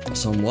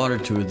 Some water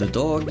to the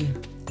dog.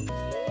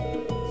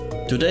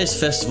 Today's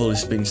festival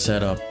is being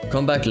set up.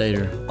 Come back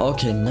later.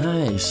 Okay,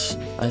 nice.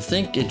 I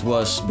think it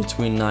was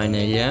between 9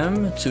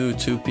 AM to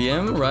 2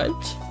 PM,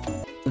 right?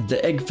 The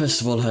egg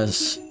festival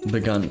has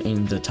begun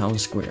in the town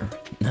square.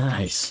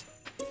 Nice.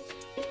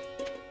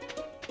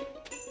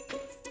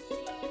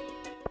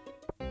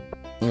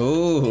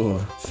 Oh,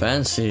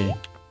 fancy.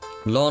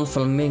 Lawn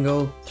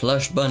flamingo,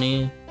 plush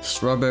bunny,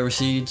 strawberry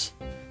seeds.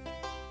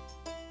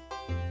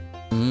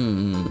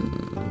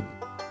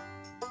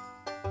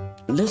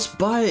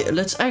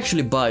 Let's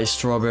actually buy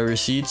strawberry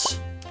seeds.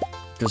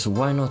 Because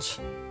why not?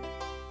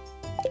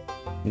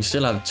 We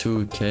still have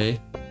 2k.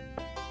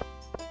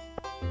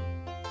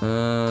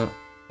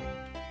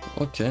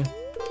 Okay.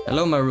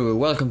 Hello Maru,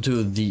 welcome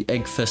to the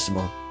Egg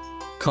Festival.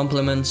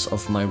 Compliments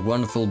of my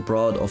wonderful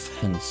brood of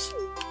hens.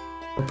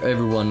 Hope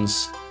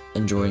everyone's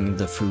enjoying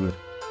the food.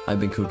 I've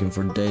been cooking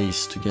for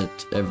days to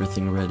get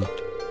everything ready.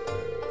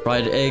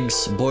 Fried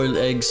eggs, boiled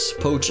eggs,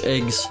 poached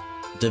eggs,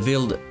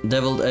 deviled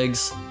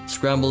eggs,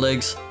 scrambled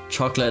eggs,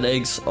 chocolate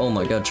eggs. Oh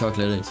my god,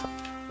 chocolate eggs.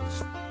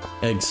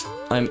 Eggs.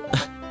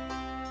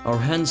 Our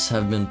hens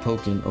have been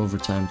poking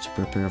overtime to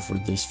prepare for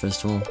this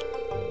festival.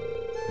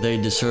 They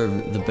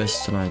deserve the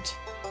best tonight.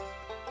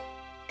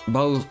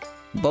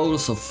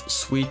 Bowls of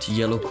sweet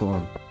yellow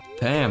corn.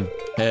 Pam!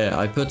 Hey,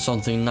 I put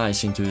something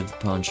nice into the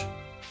punch.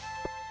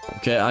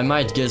 Okay, I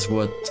might guess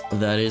what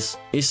that is.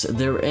 Is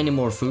there any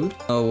more food?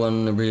 No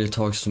one really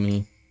talks to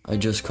me. I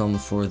just come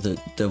for the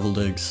deviled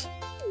eggs.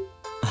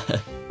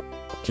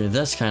 Okay,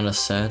 that's kinda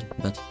sad,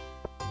 but...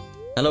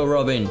 Hello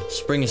Robin,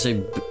 spring is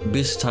a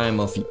busy time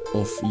of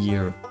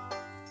year.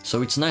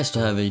 So it's nice to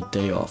have a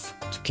day off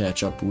to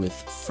catch up with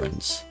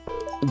friends.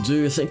 Do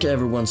you think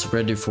everyone's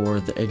ready for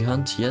the egg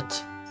hunt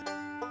yet?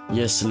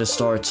 Yes, let's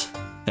start.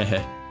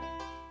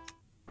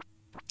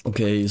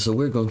 Okay, so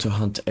we're going to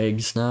hunt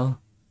eggs now.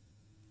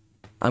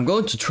 I'm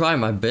going to try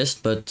my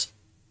best, but...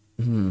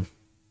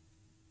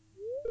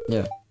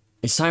 Yeah.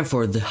 It's time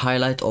for the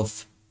highlight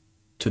of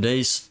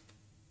today's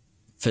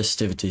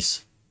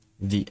festivities.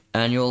 The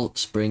annual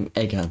spring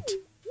egg hunt.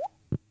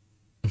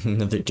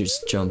 They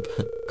just jump.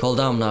 Calm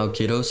down now,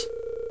 kiddos.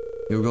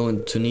 You're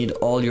going to need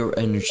all your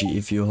energy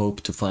if you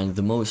hope to find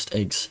the most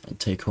eggs and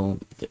take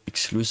home the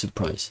exclusive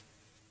prize.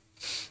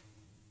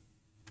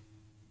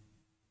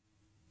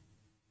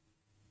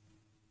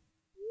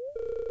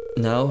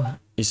 Now,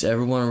 is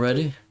everyone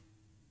ready?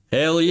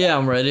 Hell yeah,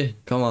 I'm ready.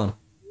 Come on.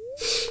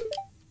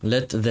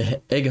 Let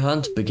the egg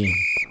hunt begin.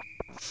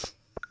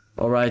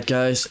 Alright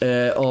guys,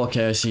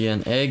 okay, I see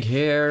an egg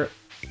here.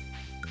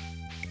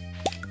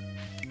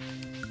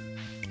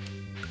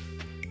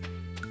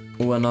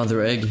 Oh,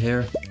 another egg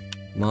here.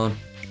 Come on.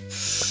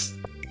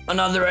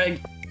 Another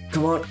egg.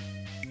 Come on.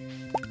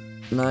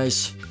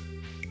 Nice.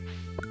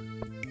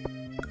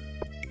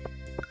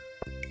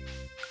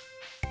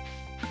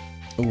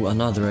 Oh,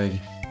 another egg.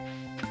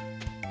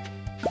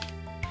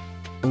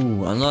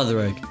 Oh, another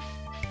egg.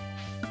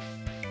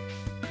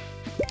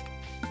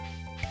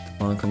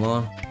 Come on, come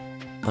on.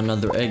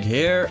 Another egg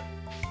here.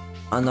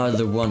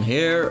 Another one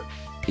here.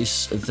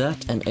 Is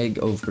that an egg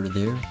over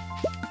there?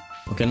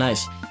 Okay,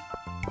 nice.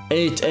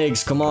 8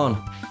 eggs, come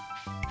on.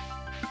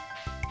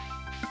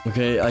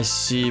 Okay, I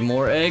see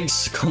more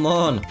eggs. Come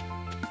on.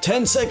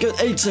 10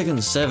 seconds, 8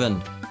 seconds,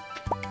 7.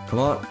 Come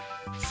on.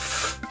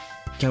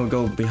 Can we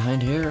go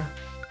behind here?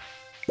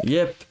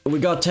 Yep, we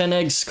got 10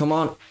 eggs. Come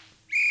on.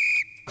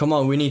 Come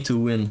on, we need to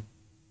win.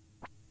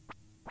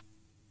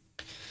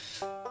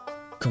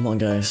 Come on,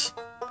 guys.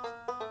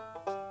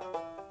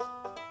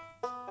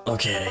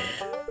 Okay.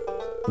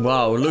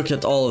 Wow, look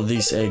at all of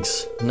these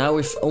eggs. Now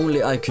if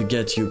only I could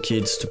get you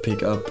kids to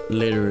pick up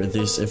later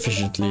this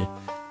efficiently,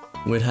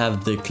 we'd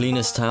have the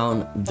cleanest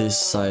town this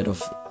side of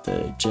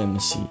the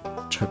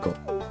Gemsea Chuckle.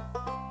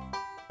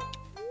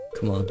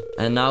 Come on.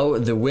 And now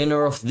the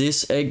winner of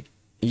this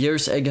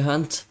year's egg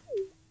hunt.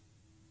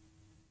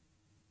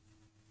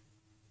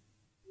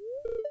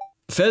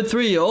 Fed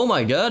 3, oh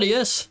my god,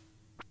 yes.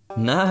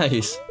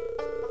 Nice.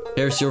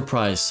 Here's your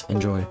prize,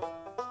 enjoy.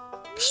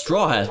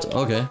 Straw hat,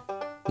 okay.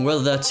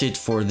 Well, that's it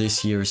for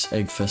this year's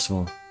egg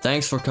festival.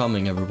 Thanks for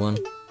coming, everyone.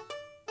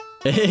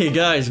 Hey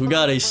guys, we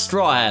got a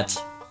straw hat.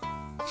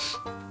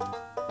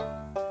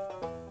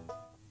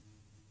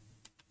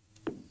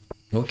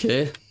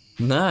 Okay,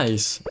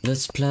 nice.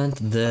 Let's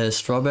plant the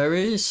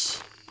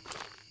strawberries.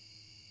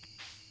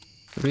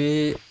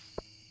 3.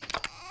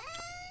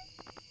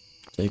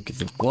 Take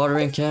the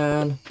watering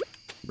can.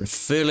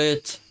 Refill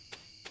it.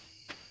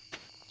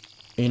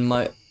 In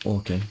my...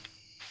 okay.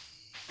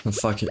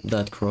 Fuck it,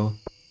 that crow.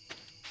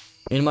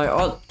 In my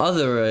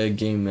other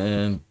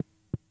game,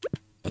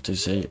 what to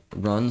say,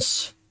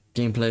 runs,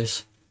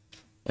 gameplays,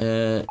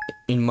 in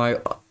my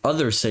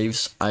other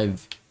saves,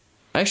 I've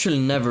actually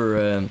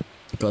never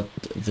got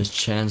the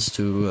chance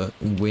to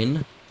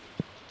win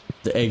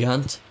the egg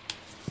hunt.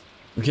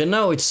 Okay,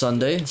 now it's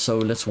Sunday, so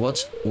let's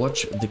watch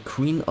the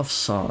Queen of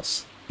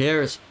Sauce.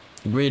 Here's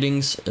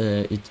greetings.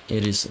 It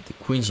is the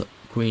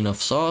Queen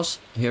of Sauce,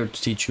 here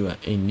to teach you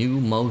a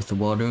new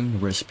mouth-watering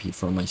recipe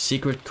from my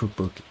secret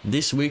cookbook.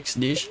 This week's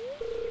dish,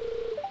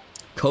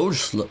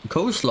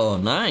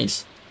 coleslaw,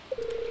 nice.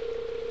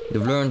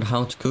 You've learned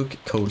how to cook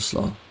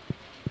coleslaw.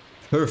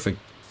 Perfect.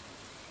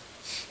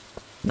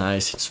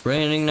 Nice, it's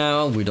raining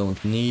now. We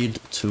don't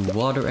need to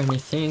water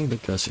anything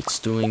because it's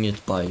doing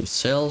it by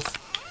itself.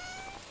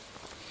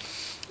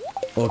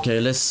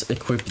 Okay, let's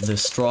equip the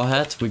straw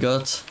hat we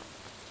got.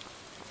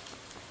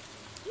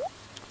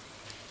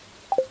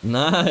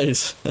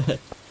 Nice.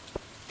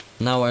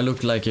 Now I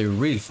look like a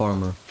real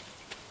farmer.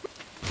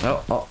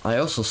 I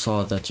also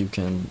saw that you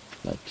can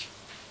like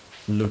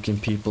look in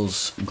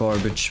people's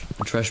garbage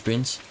trash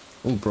bins.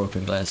 Oh,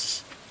 broken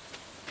glasses.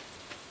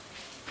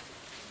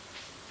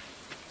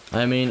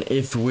 I mean,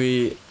 if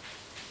we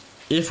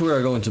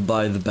are going to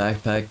buy the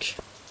backpack,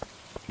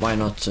 why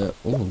not?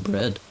 Oh,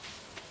 bread.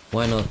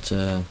 Why not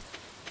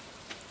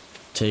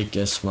take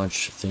as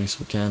much things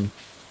we can?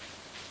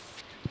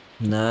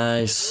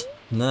 Nice.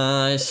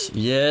 Nice,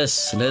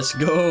 yes, let's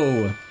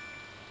go.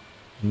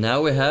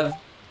 Now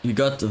you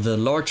got the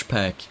large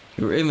pack.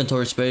 Your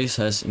inventory space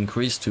has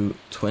increased to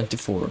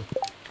 24.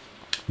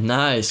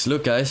 Nice,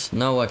 look guys,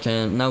 now we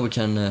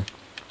can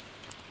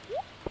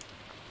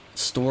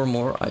store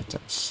more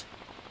items.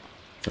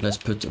 So let's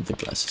put the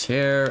glasses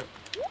here,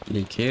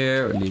 leek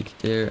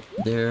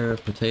there,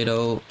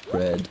 potato,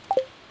 bread,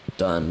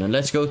 done. And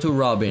let's go to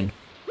Robin.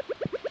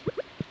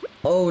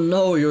 Oh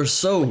no, you're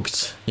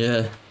soaked.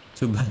 Yeah,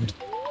 too bad.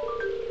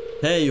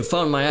 Hey, you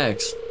found my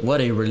axe.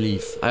 What a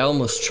relief. I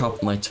almost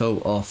chopped my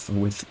toe off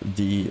with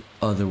the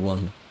other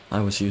one I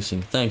was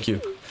using. Thank you.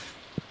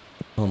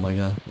 Oh my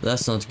god,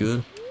 that's not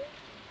good.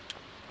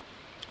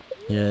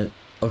 Yeah,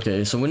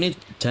 okay, so we need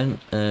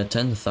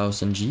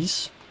 10,000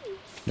 Gs.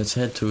 Let's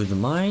head to the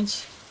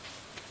mines.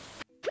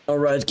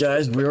 Alright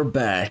guys, we're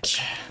back.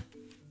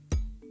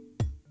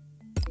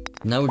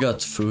 Now we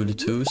got food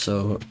too,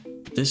 so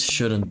this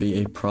shouldn't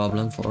be a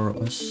problem for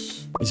us.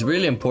 It's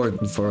really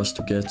important for us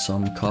to get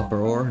some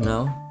copper ore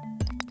now.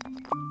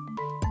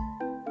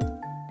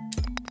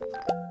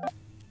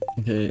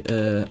 Okay,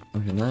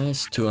 okay,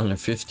 nice.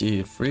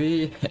 250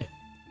 free.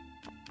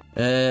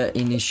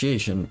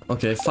 Initiation.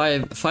 Okay,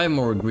 five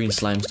more green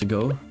slimes to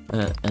go,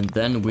 and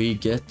then we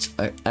get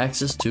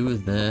access to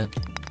the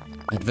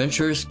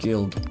Adventurers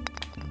Guild,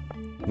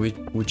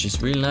 which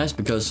is really nice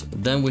because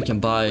then we can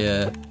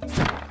buy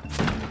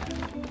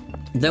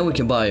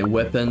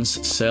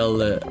weapons,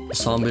 sell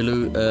zombie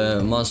loot,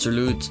 monster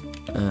loot.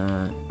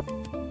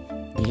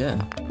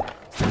 Yeah,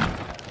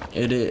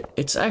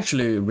 it's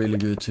actually really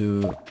good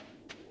to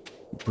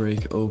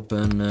break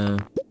open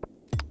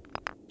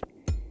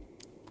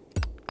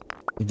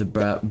the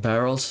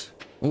barrels.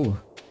 Oh,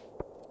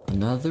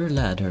 another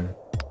ladder.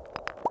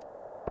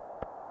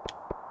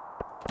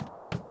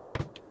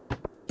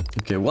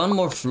 Okay, one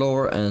more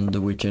floor and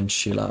we can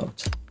chill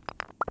out.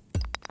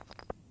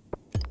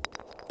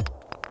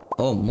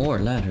 Oh, more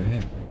ladder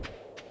here.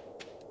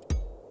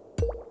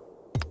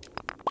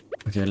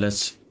 Okay,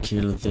 let's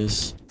kill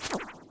this.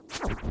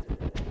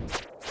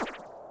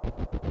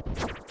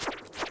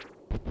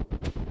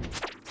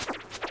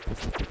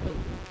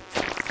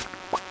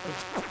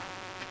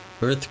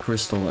 Earth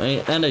crystal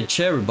and a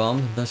cherry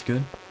bomb. That's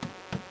good.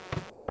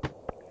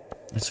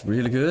 That's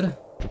really good.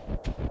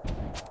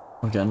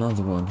 Okay,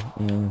 another one.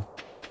 Yeah.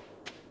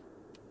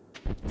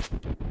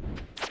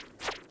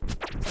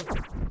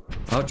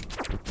 Ouch.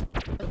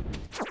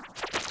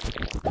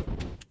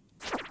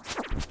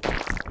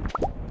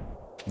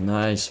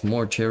 Nice,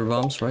 more cherry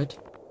bombs, right?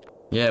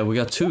 Yeah, we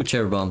got 2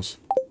 cherry bombs.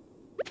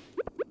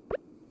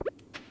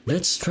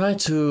 Let's try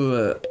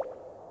to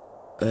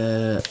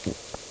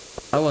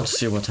I want to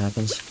see what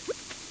happens.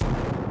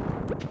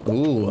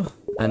 Ooh,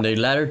 and a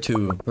ladder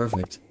too.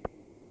 Perfect.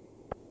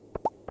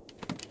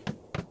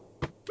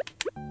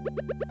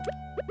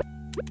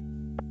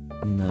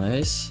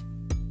 Nice.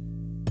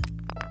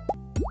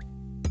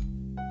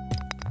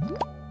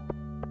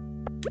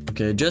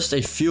 Okay, just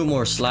a few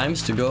more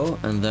slimes to go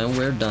and then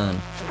we're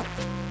done.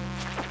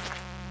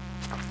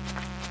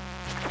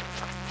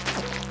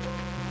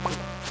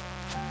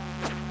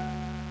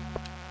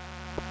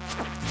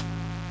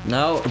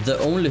 Now, the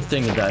only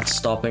thing that's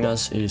stopping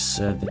us is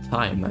the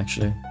time,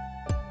 actually.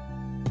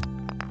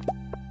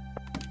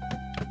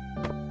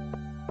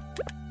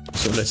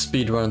 So let's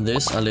speedrun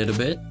this a little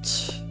bit.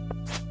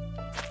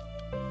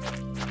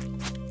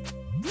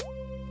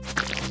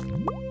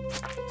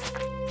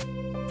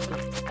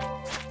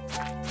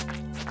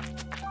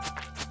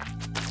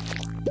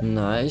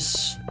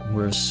 Nice.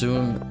 We're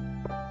soon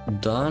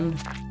done.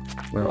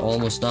 We're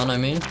almost done, I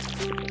mean.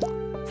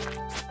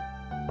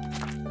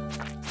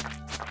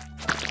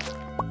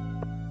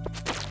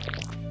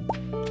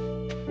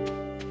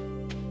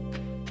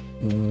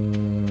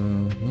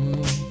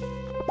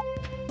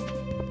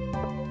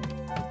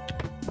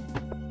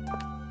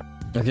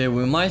 Okay,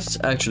 we might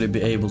actually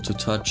be able to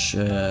touch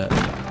the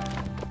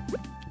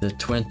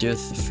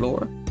 20th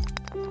floor.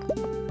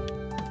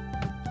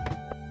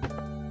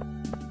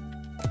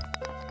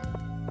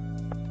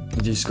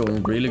 It is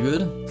going really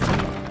good.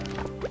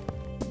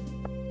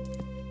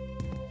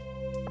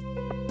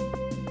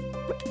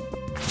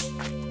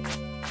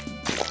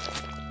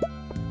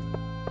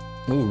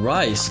 Oh,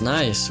 rice,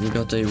 nice. We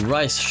got a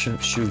rice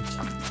shoot.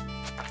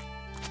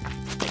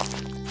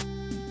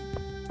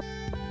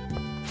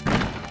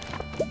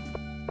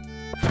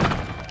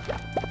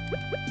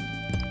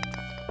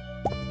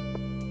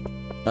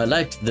 I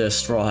liked the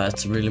straw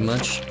hat really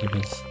much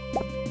because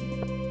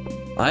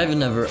I've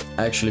never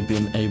actually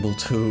been able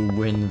to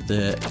win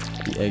the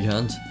egg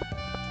hunt,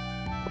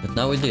 but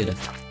now we did.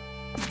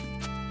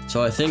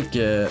 So I think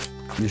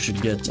you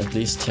should get at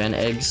least 10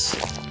 eggs.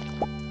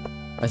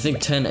 I think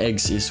 10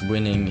 eggs is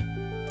winning.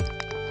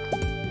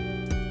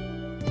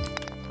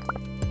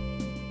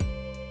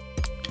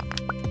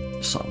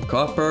 Some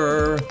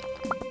copper,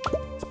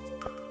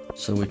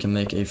 so we can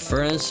make a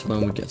furnace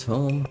when we get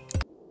home.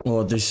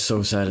 Oh, this is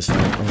so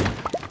satisfying.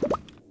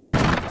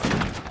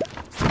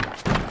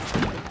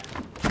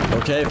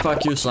 Okay,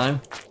 fuck you,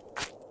 slime.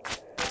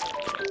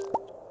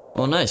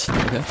 Oh, nice.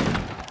 Okay.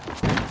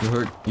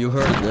 You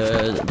heard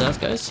that,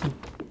 guys?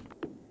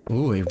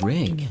 Ooh, a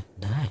ring.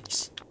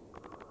 Nice.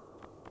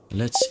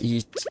 Let's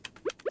eat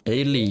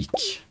a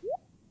leek.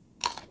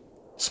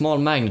 Small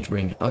magnet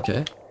ring.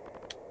 Okay.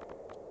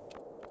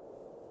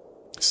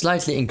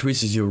 Slightly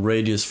increases your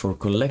radius for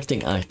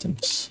collecting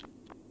items.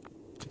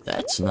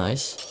 That's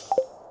nice.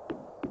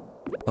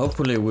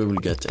 Hopefully we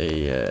will get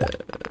a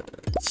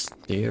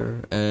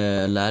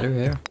ladder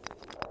here,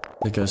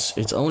 because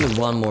it's only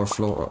one more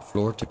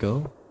floor to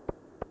go.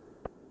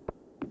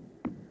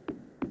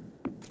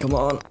 Come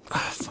on.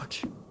 Ah, fuck.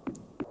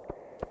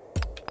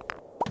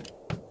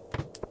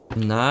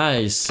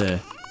 Nice.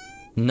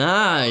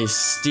 Nice.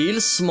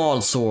 Steel small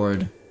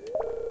sword.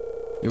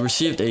 You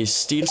received a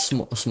steel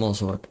small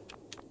sword.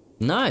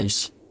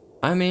 Nice.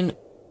 I mean,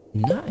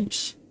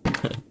 nice.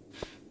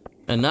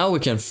 And now we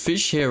can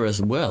fish here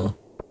as well.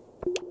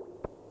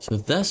 So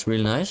that's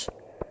really nice.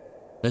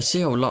 Let's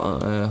see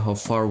how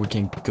far we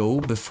can go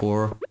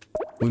before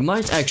we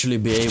might actually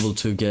be able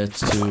to get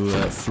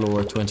to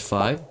floor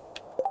 25.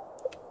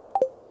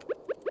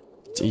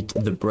 eat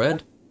the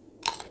bread.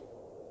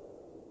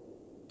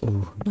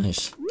 Oh,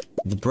 nice.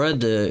 The bread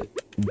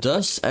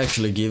does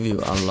actually give you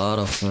a lot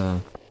of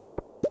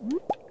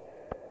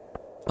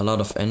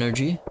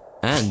energy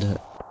and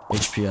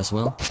HP as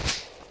well.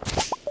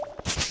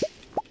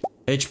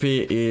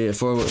 HP,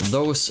 for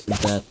those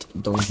that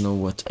don't know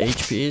what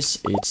HP is,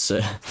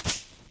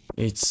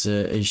 it's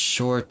a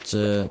short.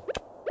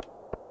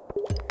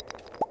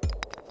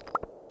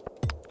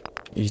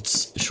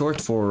 It's short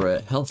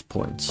for health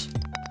points.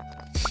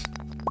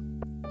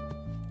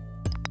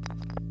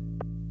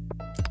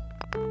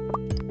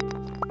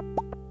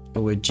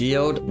 With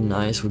geode,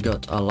 nice. We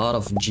got a lot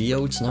of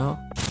geodes now,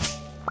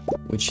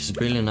 which is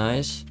really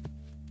nice.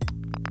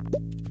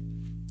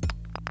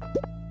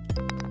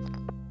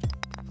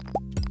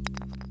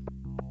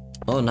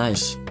 Oh,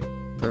 nice.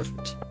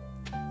 Perfect.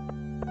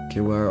 Okay,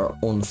 we're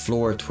on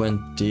floor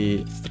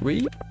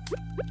 23.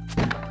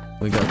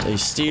 We got a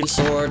steel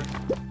sword.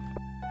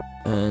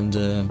 And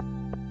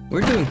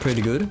we're doing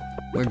pretty good.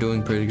 We're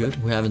doing pretty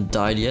good. We haven't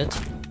died yet.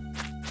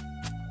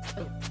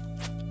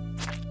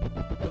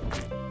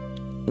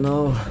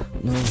 No,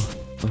 no.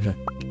 Okay.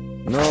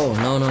 No,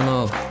 no, no,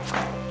 no.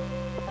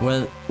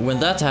 When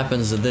that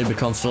happens, they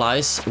become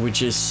flies,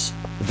 which is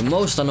the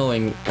most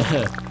annoying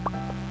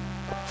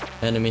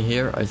enemy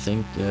here, I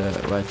think,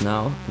 right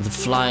now. The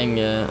flying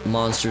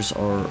monsters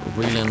are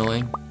really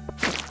annoying.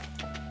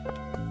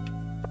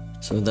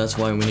 So that's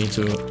why we need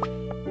to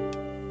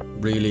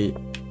really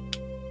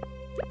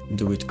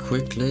do it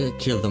quickly,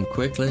 kill them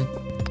quickly.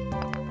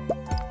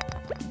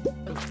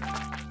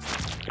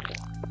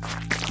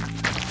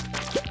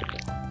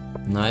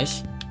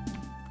 Nice.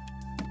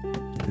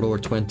 Floor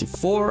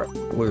 24,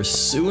 we're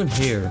soon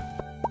here.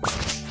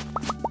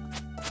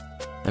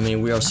 I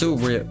mean, we are soon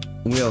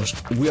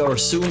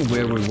soon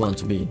where we want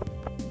to be.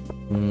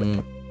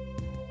 And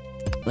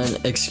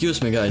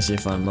excuse me guys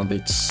if I'm a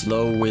bit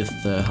slow with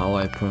how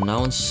I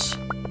pronounce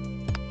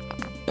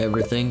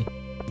everything.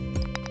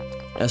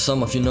 As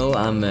some of you know,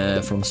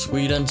 I'm from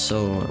Sweden,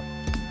 so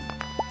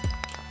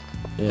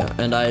yeah,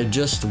 and I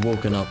just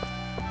woken up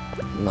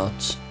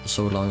not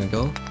so long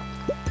ago.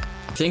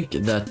 I think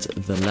that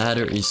the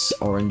ladder is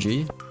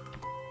RNG.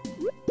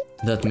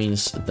 That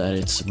means that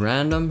it's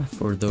random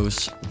for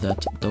those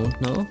that don't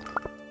know.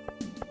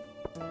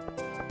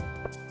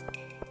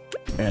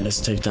 And let's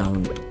take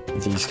down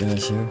these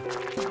guys here.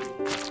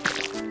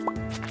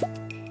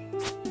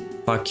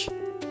 Fuck.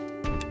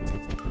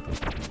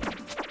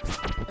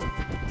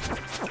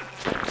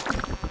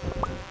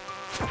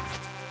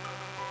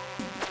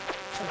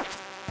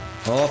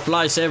 Oh,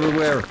 flies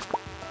everywhere.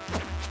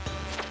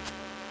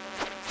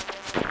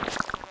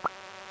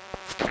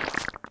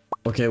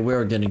 Okay,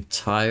 we're getting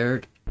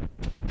tired.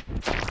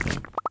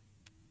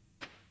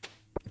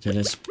 Okay,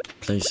 let's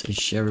place a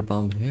cherry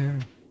bomb here.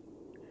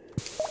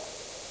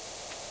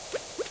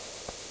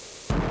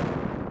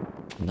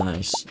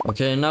 Nice.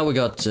 Okay, now we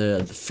got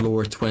the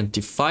floor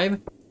 25,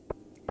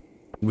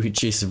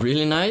 which is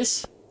really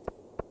nice.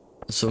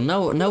 So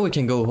now we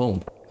can go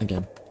home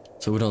again,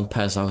 so we don't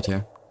pass out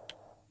here.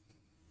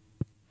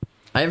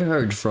 I've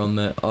heard from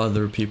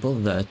other people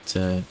that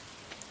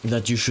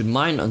that you should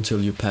mine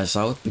until you pass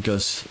out,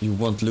 because you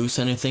won't lose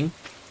anything.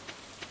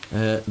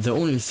 The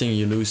only thing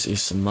you lose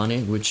is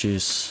money, which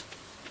is...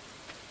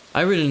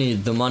 I really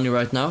need the money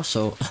right now,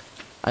 so...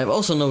 I've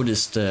also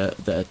noticed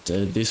that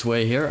this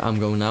way here I'm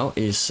going now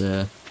is...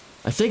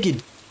 I think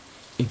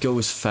it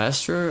goes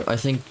faster. I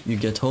think you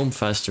get home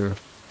faster.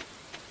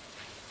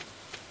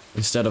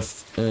 Instead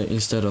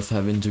of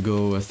having to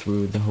go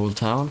through the whole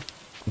town.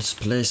 Let's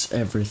place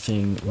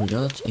everything we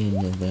got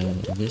in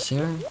this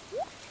here.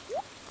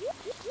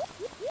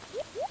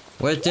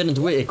 Wait, didn't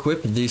we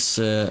equip this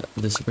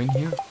this ring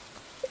here?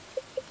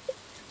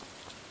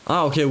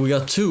 Ah, okay, we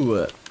got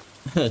two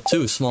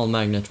small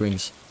magnet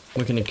rings.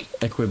 We can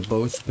equip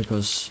both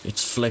because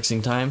it's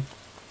flexing time,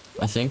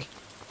 I think.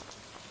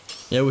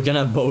 Yeah, we can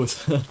have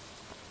both.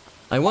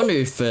 I wonder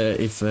if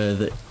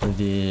the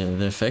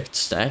effect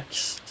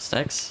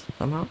stacks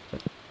somehow.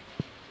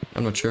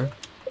 I'm not sure.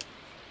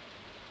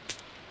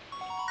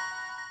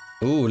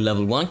 Ooh,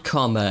 level 1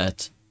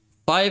 combat.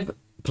 5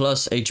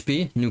 plus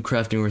HP, new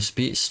crafting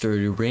recipe,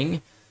 sturdy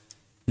ring,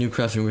 new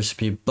crafting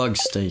recipe, bug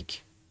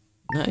steak.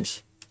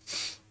 Nice.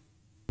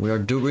 We are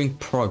doing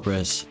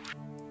progress.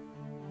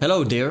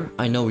 Hello dear,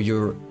 I know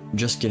you're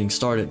just getting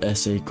started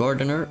as a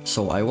gardener,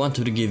 so I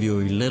wanted to give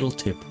you a little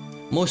tip.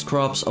 Most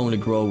crops only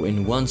grow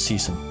in one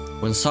season.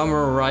 When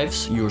summer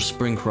arrives, your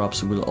spring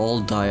crops will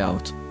all die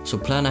out, so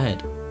plan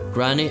ahead.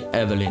 Granny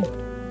Evelyn.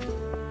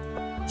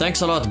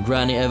 Thanks a lot,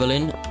 Granny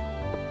Evelyn.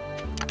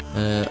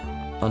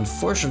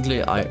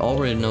 Unfortunately, I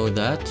already know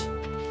that.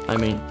 I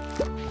mean,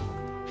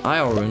 I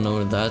already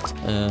know that,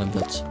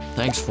 but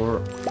thanks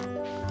for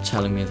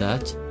telling me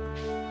that.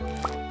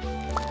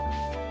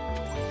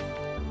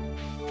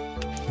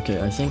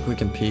 Okay, I think we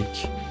can pick...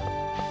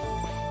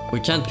 We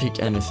can't pick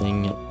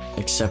anything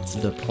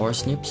except the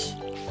parsnips.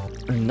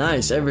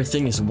 Nice,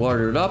 everything is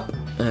watered up.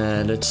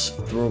 Let's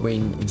throw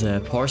in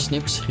the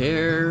parsnips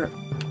here.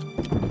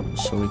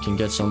 so we can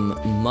get some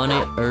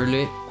money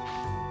early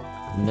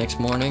next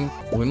morning.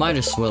 We might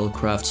as well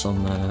craft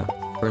some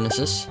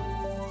furnaces.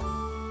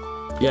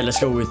 Yeah, let's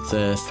go with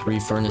 3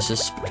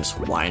 furnaces, because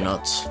why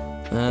not?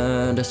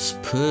 Let's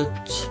put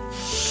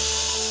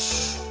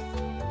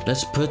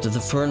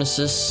the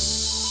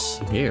furnaces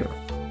here.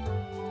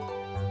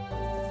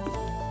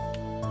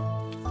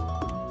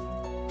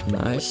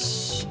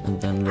 Nice. And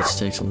then let's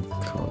take some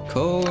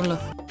coal.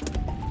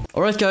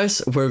 Alright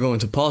guys, we're going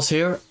to pause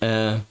here.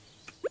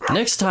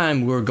 Next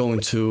time we're going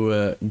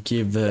to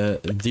give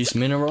these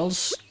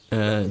minerals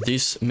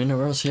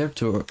here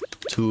to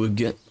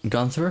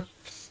Gunther.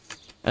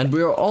 And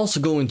we are also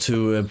going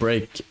to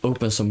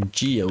open some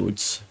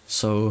geodes.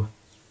 So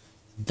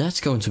that's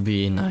going to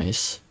be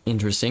nice,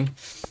 interesting.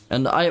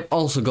 And I've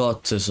also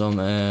got some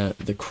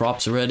the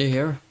crops ready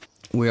here.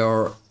 We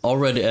are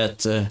already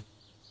at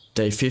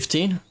day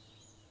 15.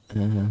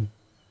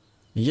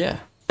 Yeah.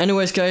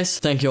 Anyways guys,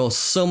 thank you all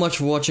so much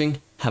for watching.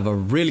 Have a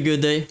really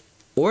good day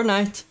or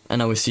night,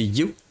 and I will see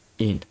you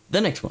in the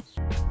next one.